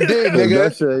 I did, That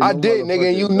nigga. shit ain't I no did, nigga,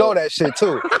 and you motherfucking know joke. that shit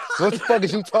too. What the fuck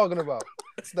is you talking about?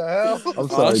 What the hell? I'm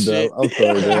sorry, shit. Dub. I'm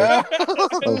sorry, Dub.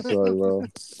 What I'm sorry, bro.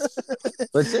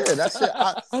 But yeah, that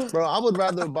shit, bro. I would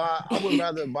rather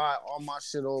buy all my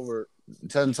shit over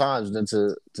 10 times than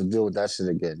to deal with that shit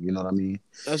again. You know what I mean?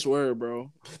 That's word,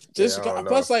 bro. Just I don't know.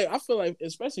 plus, like, I feel like,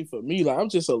 especially for me, like, I'm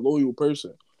just a loyal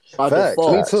person by Facts,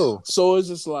 default. me too. So it's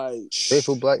just like,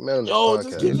 Faithful black man on this yo, podcast.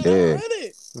 just keep it Yeah.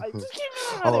 100. Like, just keep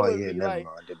it 100 Oh with yeah, me. never Like,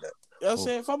 mind. I did that. you know what I'm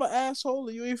saying? If I'm an asshole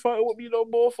and you ain't fucking with me no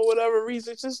more for whatever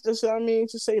reason, just I mean,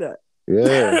 just say that.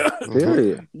 Yeah.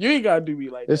 Period. You ain't gotta do me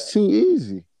like It's that. too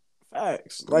easy.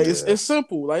 Facts. Like Yeah. it's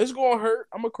simple. Like it's gonna hurt.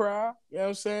 I'm gonna cry. You know what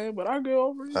I'm saying? But I'll get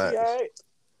over it. Facts.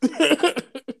 Alright.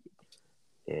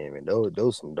 Yeah, man,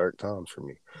 those some dark times for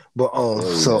me. But Oh,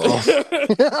 so yeah.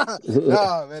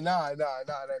 nah,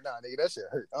 nigga, that shit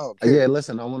hurt. I don't care. Yeah,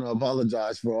 listen, I want to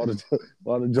apologize for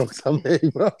all the jokes I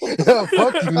made, bro. Fuck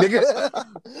you, nigga.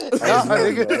 Nah, I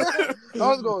ain't nigga. I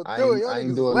was going through it. Y'all I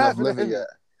ain't niggas doing enough laughing at living me. yet.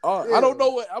 I don't know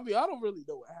what. I mean, I don't really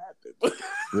know what happened.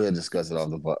 We'll discuss it on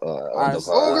the Alright, the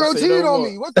so- Old girl say cheated no on more.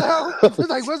 me. What the hell? It's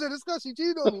like, what's the discussion? She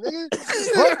cheated on me, nigga.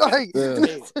 What, like,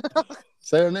 Yeah.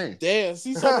 Say her name. Damn,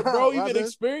 see something, bro. My Even bad.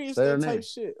 experienced Say her that type name.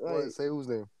 shit. what, Like, say whose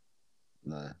name?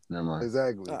 Nah, never mind.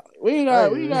 Exactly. we ain't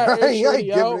got I air ain't shorty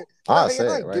giving out. it. I'll I say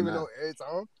it ain't right giving now. no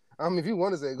airtime. I mean, if you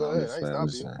want to say it, go I'm ahead. just I ain't saying, I'm stopping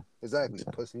just you. saying. Exactly,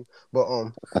 pussy. But I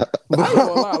ain't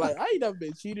gonna lie, like I ain't never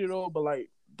been cheated on, but like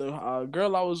the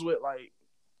girl I was with, like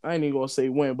I ain't even gonna say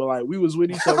when, but like we was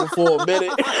with each other for a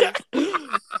minute.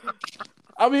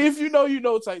 I mean, if you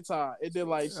know type time. And then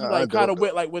like she I like don't. kind of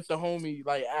went like with the homie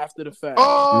like after the fact.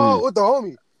 Oh, with the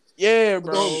homie. Yeah, the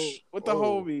bro. homie. With the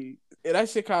Oh. homie. And that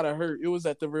shit kind of hurt. It was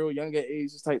at the real younger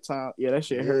age type time. Yeah, that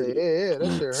shit hurt. Yeah, that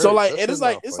shit hurts. So like, That and shit it's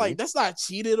like not funny. that's not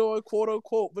cheated on, quote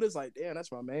unquote, but it's like, damn,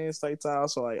 that's my man's type time.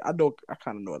 So like, I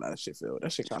kind of know how that shit feel.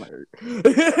 That shit kind of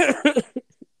hurt.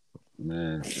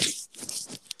 Man,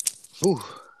 Ooh.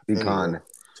 be Anyway. kind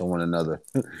to one another.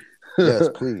 Yes,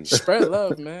 please. Spread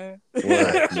love, man.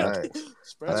 Facts.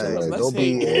 Spread Facts. love. Let's Don't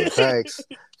be hate.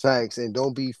 facts, and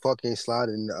don't be fucking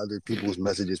sliding into other people's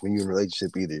messages when you're in a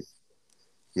relationship either.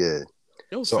 Yeah,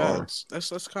 Yo, So, facts.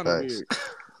 That's kind of facts.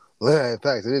 weird. yeah,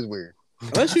 facts. It is weird.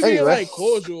 Unless you being Anyway. like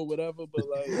cordial or whatever, but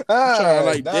like trying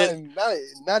like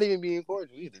not even being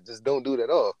cordial either. Just don't do it at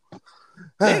all.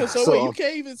 damn. So wait, you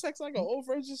can't even text like an old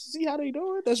friend just to see how they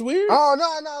doing? That's weird. Oh no!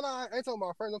 I ain't talking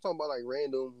about friends. I'm talking about like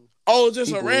random. Oh,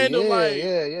 just people. a random like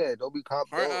yeah. Don't be heart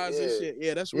don't, eyes yeah. and shit.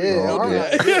 Yeah, that's Yeah, weird. Don't do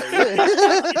heart that.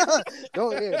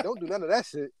 eyes, yeah. Don't do none of that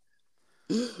shit.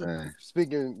 Man.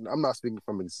 I'm not speaking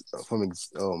from speaking from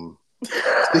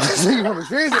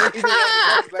experience.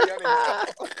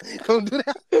 Don't do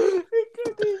that. It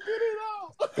could be good it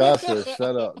out. Gotcha,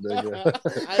 shut up, nigga.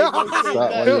 I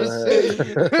ain't gonna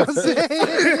say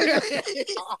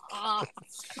Stop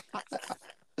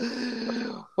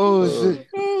that. Oh shit!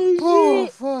 Oh Oh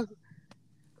shit. fuck!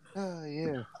 Oh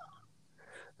yeah.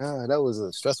 That was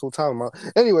a stressful time.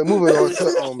 Anyway, moving on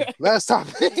to last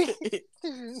topic.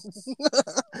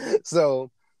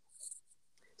 So,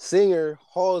 singer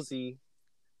Halsey,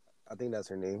 I think that's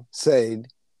her name, said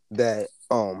that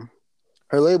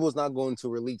her label is not going to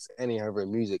release any of her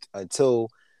music until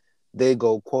they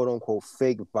go quote unquote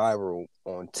fake viral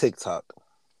on TikTok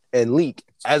and leak.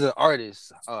 As an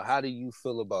artist, how do you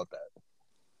feel about that?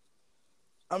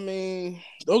 I mean,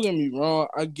 don't get me wrong.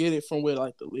 I get it from where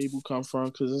like the label come from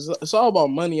because it's all about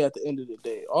money at the end of the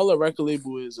day. All a record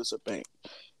label is a bank.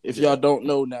 If y'all don't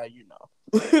know now, you know.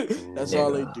 That's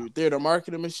all they do. They're the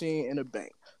marketing machine and a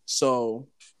bank. So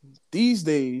these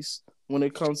days, when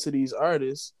it comes to these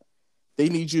artists, they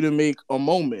need you to make a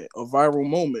moment, a viral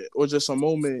moment, or just a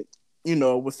moment, you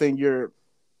know, within your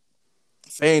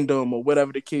fandom or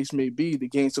whatever the case may be to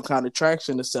gain some kind of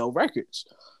traction to sell records.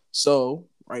 So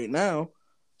right now,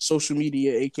 social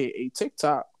media, aka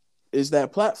TikTok, is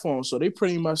that platform. So they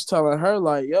pretty much telling her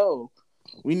like, yo,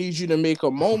 we need you to make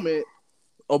a moment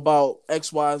about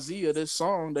XYZ or this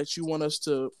song that you want us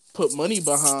to put money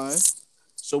behind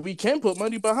so we can put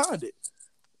money behind it.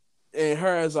 And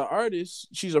her as an artist,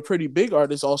 she's a pretty big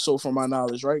artist also from my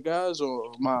knowledge, right guys?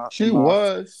 Or She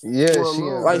was.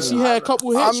 Yeah, she had a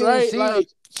couple hits, right? Like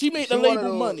she made the she one of label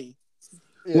those- money.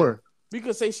 Yeah. We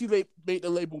could say she made the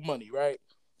label money, right?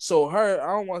 So her, I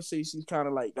don't want to say she's kind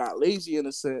of like got lazy in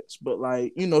a sense, but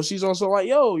like, you know, she's also like,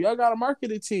 yo, y'all got a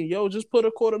marketing team, yo, just put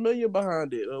 $250,000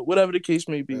 behind it, or whatever the case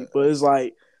may be. But it's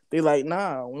like they like,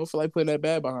 nah, we don't feel like putting that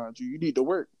bag behind you. You need to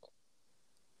work.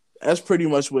 That's pretty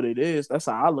much what it is. That's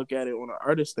how I look at it on an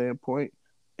artist standpoint.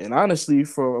 And honestly,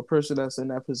 for a person that's in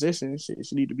that position, shit,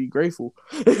 she need to be grateful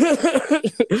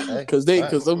because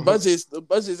the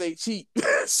budgets ain't cheap.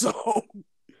 So,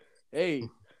 hey,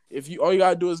 if you all you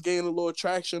gotta do is gain a little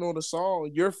traction on the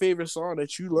song, your favorite song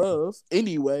that you love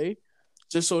anyway,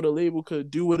 just so the label could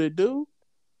do what it do.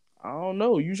 I don't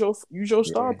know. Use your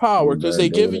star power because they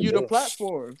giving you the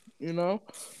platform, you know.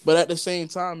 But at the same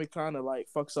time, it kind of like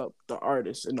fucks up the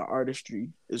artist and the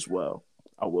artistry as well.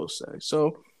 I will say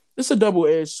so. It's a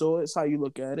double-edged sword. It's how you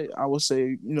look at it. I would say,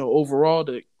 you know, overall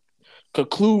to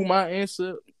conclude my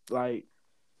answer, like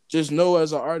just know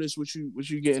as an artist what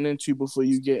you getting into before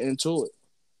you get into it.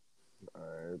 All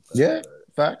right, Yeah,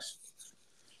 facts.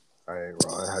 All right,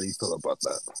 Ron, how do you feel about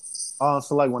that?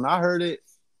 So like when I heard it,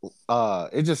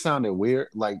 it just sounded weird.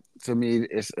 Like to me,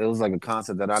 it was like a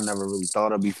concept that I never really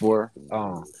thought of before.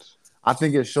 I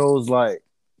think it shows like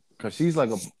because she's like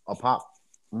a pop,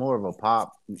 more of a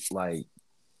pop like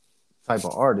type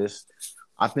of artist.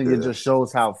 I think it just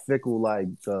shows how fickle like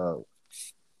the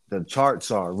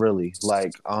charts are really.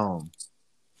 Like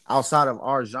outside of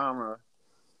our genre,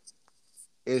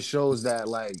 it shows that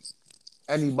like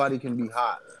anybody can be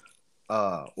hot.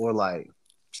 Or like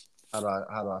how do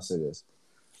I say this?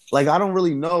 Like I don't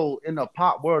really know in the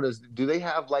pop world do they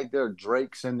have like their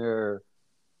Drakes and their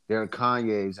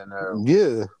Kanyes and their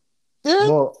Yeah.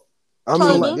 Well, I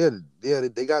mean, like, yeah,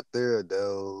 they got their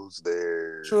Adeles,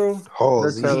 their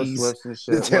Halseys, Taylor Swifts and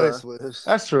shit. Taylor Swifts.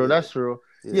 That's true. Yeah. That's true.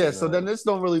 Yeah. So then this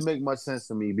don't really make much sense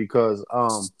to me because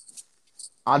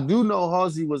I do know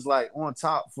Halsey was like on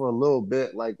top for a little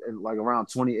bit, like around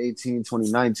 2018,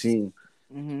 2019.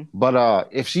 Mm-hmm. But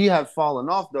if she had fallen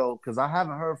off though, because I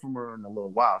haven't heard from her in a little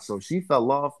while, so if she fell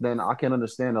off, then I can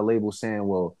understand the label saying,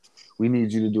 "Well, we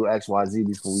need you to do X, Y, Z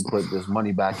before we put this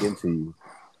money back into you."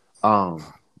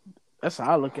 That's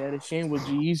how I look at it. She ain't with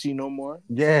G-Eazy no more.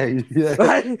 Yeah.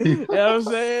 Like, you know what I'm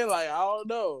saying? Like I don't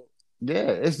know.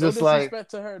 Yeah, it's No just like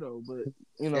disrespect to her though, but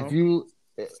you know,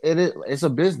 if it's a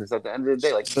business at the end of the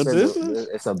day. Like you said,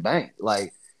 it's a bank.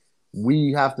 Like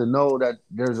we have to know that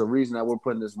there's a reason that we're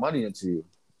putting this money into you,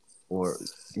 or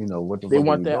you know what they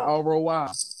want that ROI,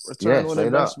 return on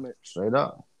investment, straight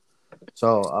up.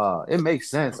 So it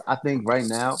makes sense. I think right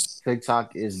now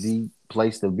TikTok is the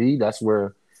place to be. That's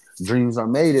where dreams are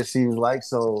made. It seems like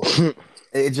so.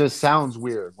 It just sounds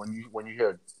weird when you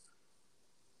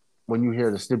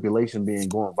hear the stipulation being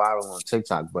going viral on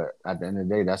TikTok. But at the end of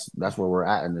the day, that's where we're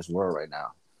at in this world right now.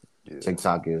 Yeah.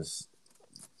 TikTok is,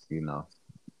 you know.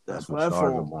 That's what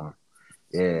stars are born.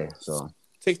 Yeah, so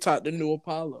TikTok, the new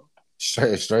Apollo.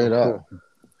 Straight up.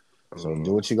 So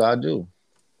do what you gotta do.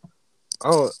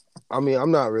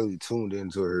 I'm not really tuned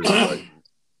into her. Like,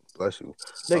 bless you.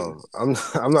 I'm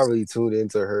not really tuned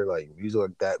into her like music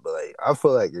like that, but like I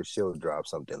feel like if she'll drop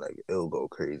something, like it'll go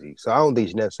crazy. So I don't think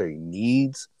she necessarily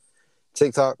needs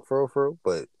TikTok for real,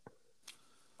 but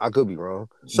I could be wrong.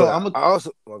 So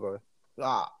go ahead.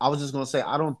 I was just gonna say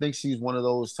I don't think she's one of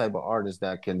those type of artists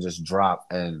that can just drop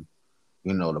and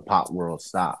you know the pop world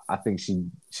stop. I think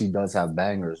she does have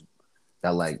bangers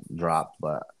that like drop,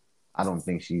 but I don't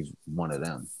think she's one of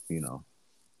them. You know.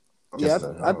 Yeah,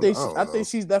 I think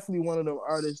she's definitely one of them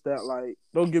artists that like.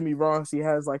 Don't get me wrong, she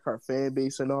has like her fan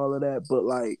base and all of that, but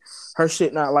like her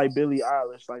shit not like Billie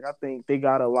Eilish. Like I think they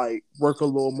gotta like work a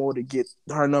little more to get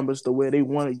her numbers to where they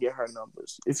want to get her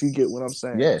numbers. If you get what I'm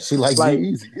saying. Yeah, she like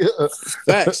easy.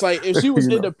 Facts. Like if she was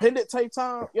independent type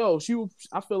time, she would.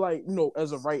 I feel like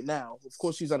as of right now, of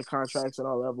course she's under contracts and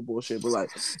all that other bullshit. But like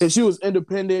if she was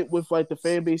independent with like the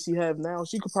fan base she have now,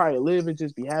 she could probably live and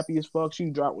just be happy as fuck. She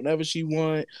can drop whenever she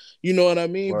want. You know what I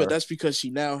mean? Word. But that's because she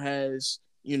now has,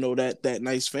 that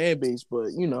nice fan base. But,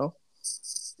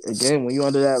 again, when you're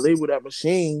under that label, that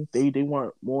machine, they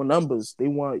want more numbers. They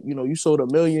want, you sold 1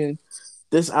 million,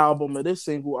 this album or this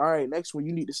single. All right, next one,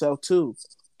 you need to sell 2,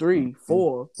 3,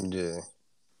 4. Yeah.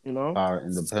 Our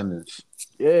independence.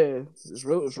 Yeah. It's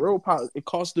real power. It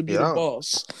costs to be the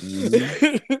boss.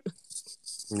 Mm-hmm.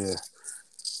 Yeah.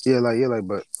 Yeah,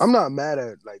 but I'm not mad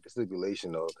at like the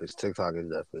stipulation though, because TikTok is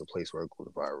definitely a place where it goes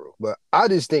viral. But I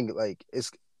just think like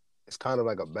it's kind of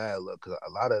like a bad look because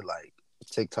a lot of like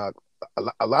TikTok,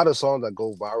 a lot of songs that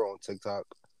go viral on TikTok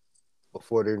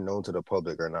before they're known to the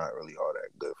public are not really all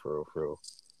that good for real.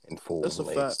 In full, that's a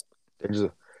fact.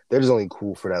 They're just only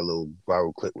cool for that little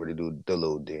viral clip where they do the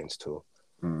little dance too.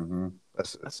 Mm-hmm.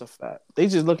 That's a fact. They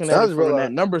just looking at it from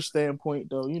that number standpoint,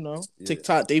 though. You know,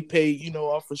 TikTok they pay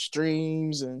off of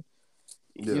streams and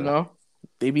you know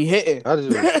they be hitting. I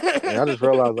just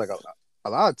realized like a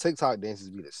lot of TikTok dances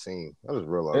be the same. I just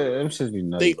realized it should be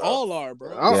nuts. They all are,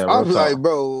 bro. I'm like,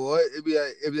 bro, what? It be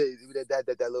like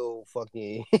that little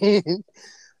fucking.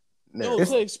 No,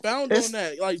 to expound on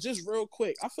that, like just real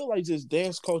quick, I feel like just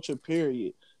dance culture,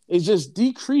 period, it just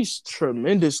decreased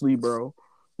tremendously, bro,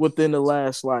 within the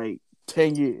last like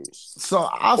 10 years. So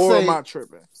I'll say, am I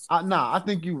tripping? I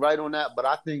think you're right on that, but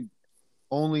I think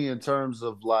only in terms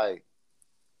of like,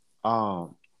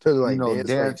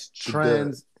 dance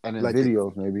trends and in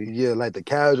videos, maybe. Yeah, like the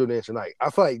casual dancing. Like I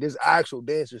feel like there's actual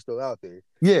dancers still out there.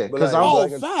 Yeah, because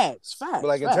facts. But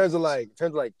like in terms of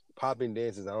popping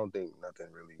dances, I don't think nothing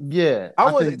really. Yeah,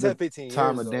 I was 10, 15 years.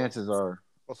 Time of dances are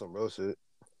on some real shit.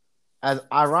 As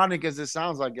ironic as it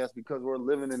sounds, I guess, because we're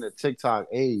living in the TikTok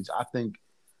age, I think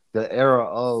the era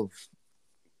of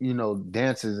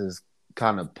dances is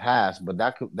kind of past. But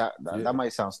that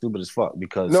might sound stupid as fuck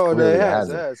because it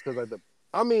has because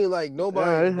nobody's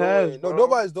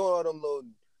doing all them little.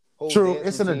 True,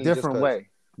 it's in a different way.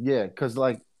 Yeah, because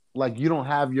like you don't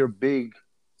have your big.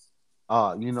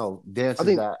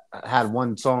 Dances that had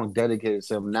one song dedicated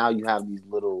to them. Now you have these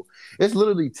little. It's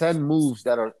literally 10 moves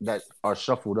that are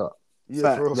shuffled up.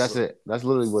 Yeah, that's it. That's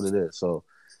literally what it is. So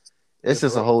it's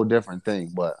just a whole different thing.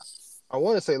 But I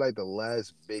want to say like the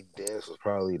last big dance was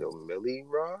probably the Millie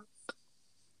Rock.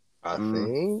 I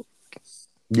think.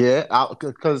 Yeah,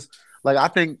 because I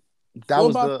think that what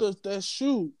was about that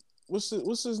shoot. What's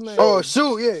his name? Oh,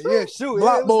 Shoot. Yeah, Shoot.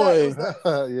 Block Boy. Shout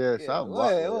Block.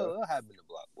 What happened to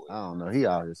Block Boy? I don't know. He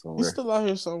out here somewhere. He's still out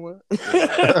here somewhere.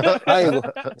 I ain't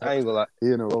gonna lie.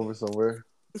 He in a Rover somewhere.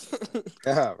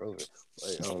 Rover.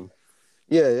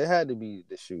 Yeah, it had to be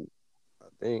the Shoot.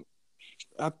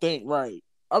 I think right.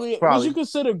 I mean, probably. Would you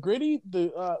consider Gritty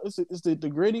is the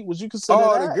Gritty? Would you consider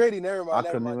that? The Gritty? Never mind. I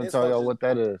couldn't even tell y'all what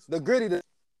that is. The Gritty.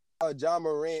 John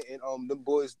Morant and the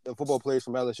boys, the football players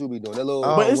from LSU be doing that little.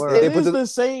 But it is the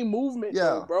same movement,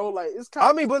 though, bro. Like it's kind.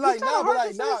 I mean, but like but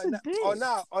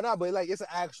like it's an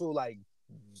actual like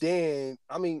dance.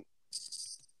 I mean,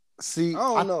 see,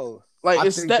 I don't know. Like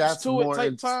it steps to it,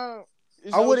 take time.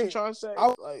 I wouldn't try to say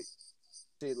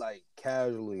like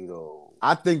casually though.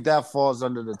 I think that falls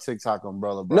under the TikTok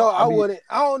umbrella, bro. No, I wouldn't.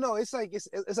 I don't know. It's like it's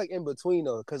like in between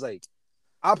though, because like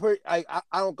I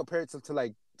don't compare it to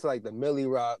like the Millie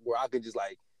Rock where I could just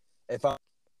like if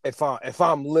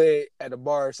I'm lit at the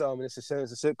bar or something and it's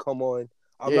a shit come on,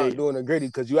 I'm not doing a Gritty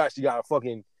because you actually gotta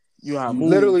fucking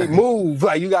literally move.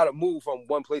 Like you gotta move from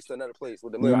one place to another place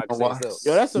with the Millie Rock.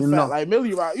 Yo, that's a fact. Like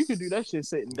Millie Rock, you could do that shit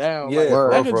sitting down. Yeah,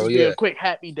 that could just be a quick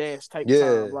happy dance type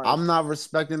time. Like, I'm not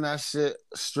respecting that shit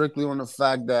strictly on the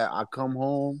fact that I come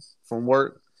home from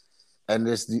work and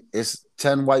it's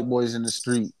 10 white boys in the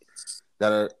street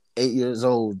that are 8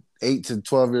 to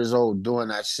 12 years old doing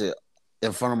that shit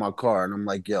in front of my car. And I'm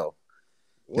like, yo,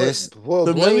 this...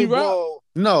 the Millie Rock?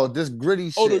 No, this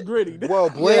Gritty shit. Oh, the Gritty.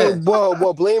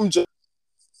 Blame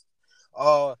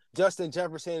Justin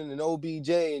Jefferson and OBJ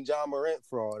and John Morant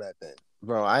for all that then.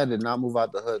 Bro, I did not move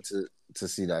out the hood to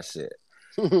see that shit.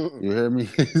 You hear me?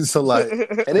 So like...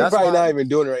 And they probably not even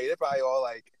doing it right. They're probably all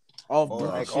like...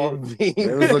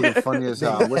 It was looking funny as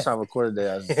hell. I wish I recorded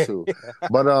that too.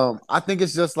 But I think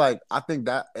it's just like I think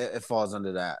that it falls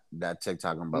under that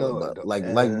TikTok umbrella. No, but like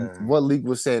what Leak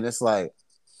was saying, it's like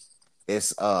it's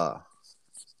just I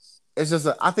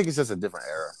think it's just a different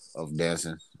era of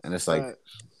dancing, and it's like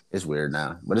it's weird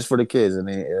now. But it's for the kids, and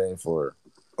it ain't for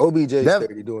OBJ.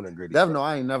 Definitely doing a Gritty. No,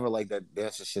 I ain't never like that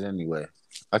dancing shit anyway.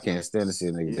 I can't stand to see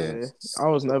a nigga dance. I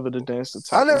was never the dance to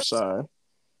top. I'm sorry.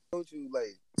 Don't you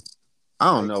like? I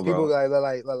don't know, people,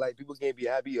 bro. Like people can't be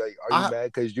happy. Like, are you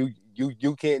mad because you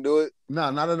can't do it?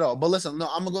 No, not at all. But listen, no,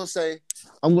 I'm gonna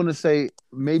say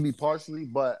maybe partially,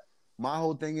 but my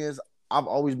whole thing is I've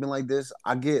always been like this.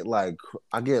 I get like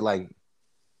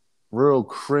real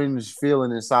cringe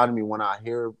feeling inside of me when I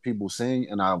hear people sing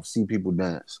and I see people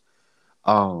dance.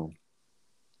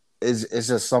 It's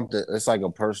just something. It's like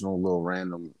a personal little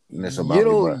randomness about me.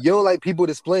 You don't like people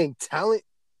displaying talent.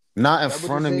 Not in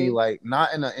front of me, like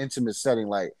not in an intimate setting.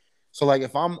 Like so, like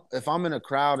if I'm in a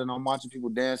crowd and I'm watching people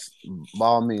dance, by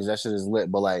all means, that shit is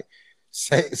lit. But like,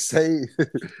 say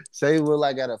we're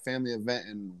like at a family event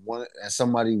and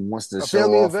somebody wants to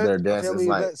show off their dance.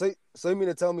 It's like, so you mean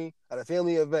to tell me at a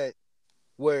family event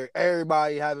where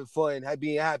everybody having fun,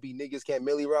 being happy, niggas can't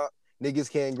Millie Rock?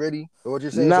 Niggas can't Gritty? Or what you're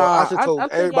saying? Nah, so I should tell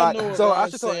everybody. I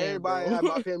should tell everybody. Have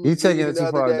my family. You taking it too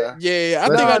far? Yeah, I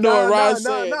think I know what Ron's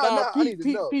saying.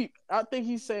 Peep. I think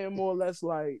he's saying more or less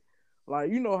like Like,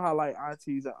 you know how, like,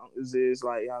 aunties and uncles is,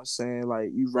 like, you know what I'm saying? Like,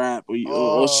 you rap or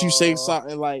you say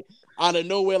something, like, out of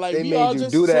nowhere. Like, they we made all you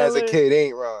just do that as a chilling. kid,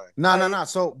 ain't Ron? No.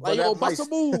 So, but Like, yo, that might bust a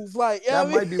move. Like, you know that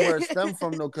what I might mean? be where it stemmed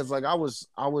from though, because like I was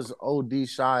OD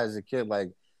shy as a kid, like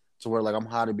to where like I'm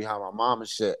hiding behind my mom and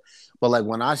shit. But like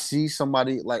when I see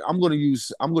somebody, like I'm gonna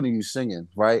use singing,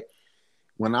 right?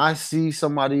 When I see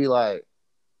somebody like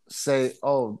say,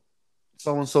 "Oh,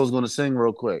 so and so is gonna sing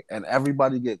real quick," and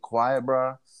everybody get quiet,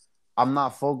 bro. I'm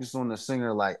not focused on the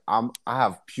singer. Like I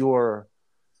have pure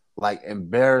like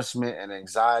embarrassment and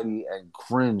anxiety and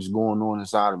cringe going on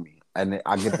inside of me. And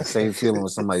I get the same feeling when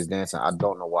somebody's dancing. I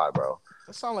don't know why, bro.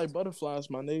 That sound like butterflies,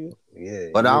 my nigga. Yeah,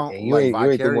 But I don't like you ain't the one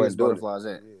vicarious doing butterflies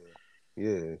in. it.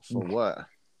 Yeah. For what?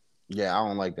 Yeah, I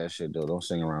don't like that shit though. Don't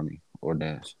sing around me or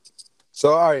dance.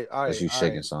 So all right, Unless you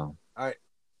shaking some. All right.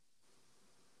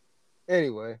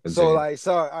 Anyway, Continue. all right.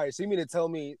 So you mean to tell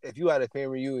me if you had a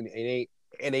family reunion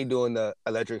and they doing the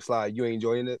electric slide, you ain't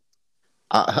joining it?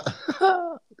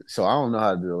 So I don't know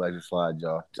how to do electric slide,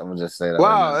 y'all. I'm gonna just say that.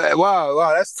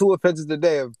 Wow! That's 2 offenses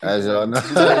today of people As y'all know,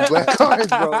 black cars,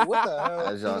 bro. What the hell?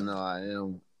 As y'all know, I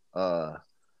am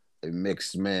a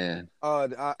mixed man.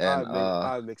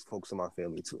 I mixed folks in my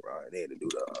family too, right? They had to do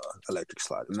the electric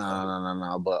slide.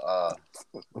 No. But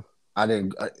I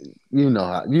didn't. You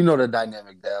know the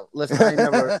dynamic there. Listen,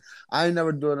 I ain't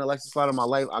never doing an electric slide in my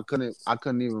life. I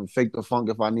couldn't even fake the funk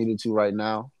if I needed to right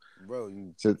now. Bro,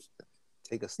 you Just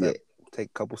take a step, take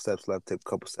a couple steps left, take a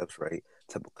couple steps right,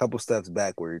 take a couple steps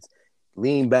backwards,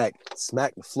 lean back,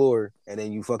 smack the floor, and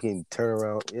then you fucking turn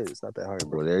around. Yeah, it's not that hard,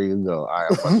 bro. Well, there you go. All right,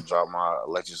 I'm about to drop my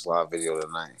electric slide video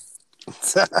tonight.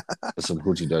 With some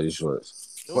hoochie daddy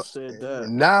shorts. Don't say that.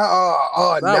 Now,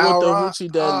 Not now, with the Ron,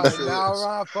 hoochie daddy shorts. now,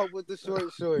 Ron, fuck with the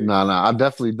short. Nah, I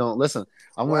definitely don't. Listen,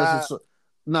 I'm wearing some.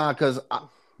 Nah, because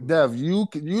Dev, you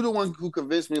the one who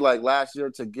convinced me like last year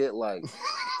to get like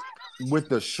with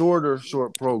the short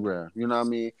program. You know what I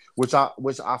mean? Which I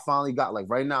finally got. Like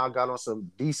right now, I got on some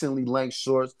decently length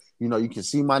shorts. You know, you can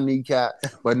see my kneecap.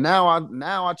 But now I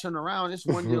turn around. It's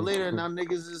 1 year later, and now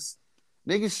niggas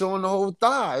showing the whole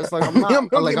thigh. It's like I'm not.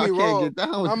 Don't like get I me can't wrong. get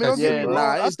down with I mean, that don't get shit, Yeah, me bro. wrong.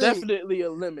 nah, I it's think- definitely a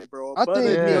limit, bro. I think,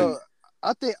 Yeah.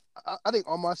 I think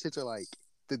all my shits are like,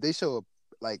 did they show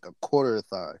like a quarter of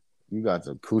thigh? You got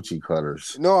the coochie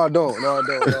cutters. No, I don't. No, I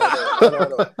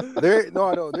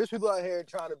don't. There's people out here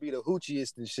trying to be the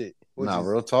hoochiest and shit.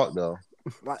 Real talk though.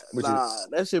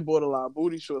 That shit borderline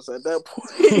booty shorts at that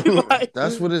point. Like,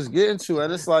 That's what it's getting to,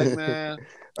 and it's like, man.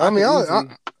 I don't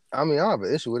have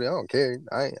an issue with it. I don't care.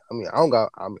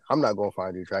 I'm not gonna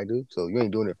find you attractive, so you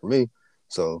ain't doing it for me.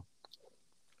 So,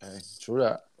 Hey, true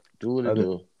that. Do what it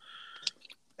do.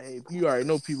 hey, you already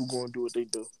know people going to do what they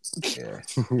do. Yeah.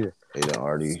 Yeah. They done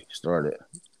already started.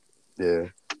 Yeah,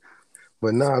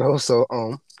 but nah. Though, so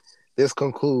this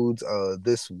concludes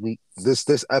this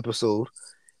episode.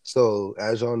 So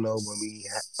as y'all know, when we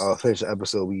finish the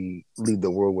episode, we leave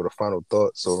the world with a final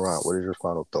thought. So Ron, what is your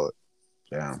final thought?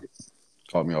 Damn,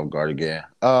 caught me off guard again.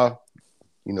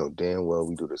 You know damn well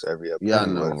we do this every episode. Yeah, I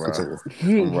know, bro.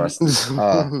 I'm rusty.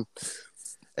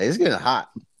 Hey, it's getting hot.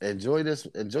 Enjoy this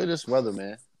weather,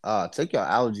 man. Take your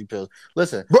allergy pills.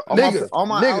 Listen, Bro, all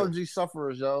my allergy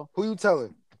sufferers, yo. Who you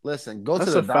telling? Listen, go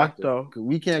That's to the a fact, doctor. though.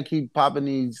 We can't keep popping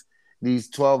these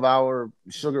 12-hour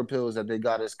sugar pills that they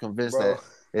got us convinced that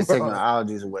it's taking our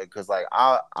allergies away. Because like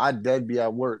I dead be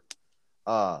at work,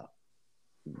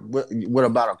 with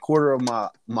about a quarter of my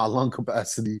lung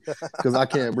capacity because I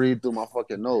can't breathe through my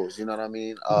fucking nose. You know what I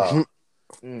mean?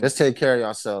 Just take care of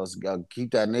yourselves.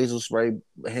 Keep that nasal spray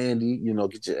handy. You know,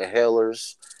 get your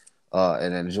inhalers,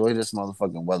 and enjoy this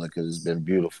motherfucking weather because it's been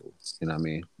beautiful. You know what I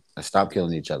mean? And stop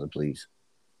killing each other, please.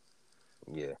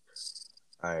 Yeah.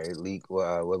 All right, Leak.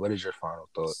 What is your final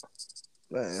thought?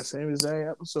 Man, same exact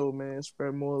episode, man.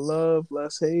 Spread more love,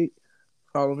 less hate.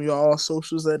 Follow me on all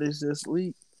socials. That is just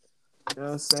Leak. You know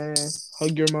what I'm saying?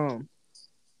 Hug your mom.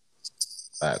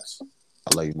 Facts.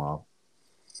 I love you, Mom.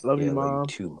 Love you, Mom. Love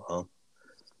you too, Mom.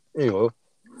 Anyway,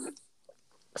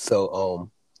 so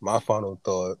my final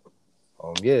thought,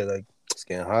 like it's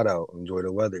getting hot out. Enjoy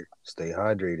the weather. Stay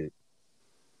hydrated.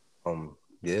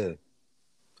 Yeah,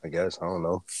 I guess I don't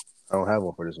know. I don't have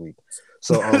one for this week.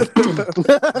 So I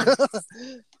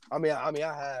mean, I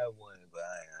have one, but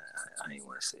I ain't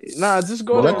want to say it. Nah, just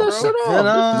go there, Let that bro. shit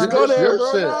off. Just go there,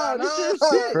 bro. Shit. Nah, this your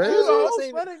shit. Crazy. You know,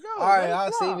 Save let it go. All right, Let it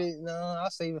I'll fly. save it. No, I'll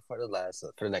save it for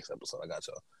the next episode. I got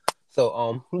y'all. So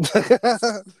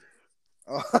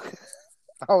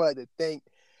I would like to thank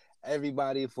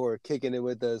everybody for kicking it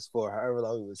with us for however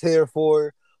long we was here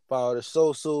for. Follow the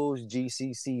socials,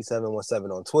 GCC717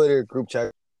 on Twitter, group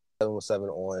chat 717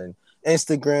 on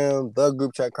Instagram, The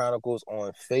Group Chat Chronicles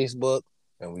on Facebook,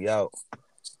 and we out.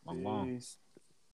 My mom. Peace.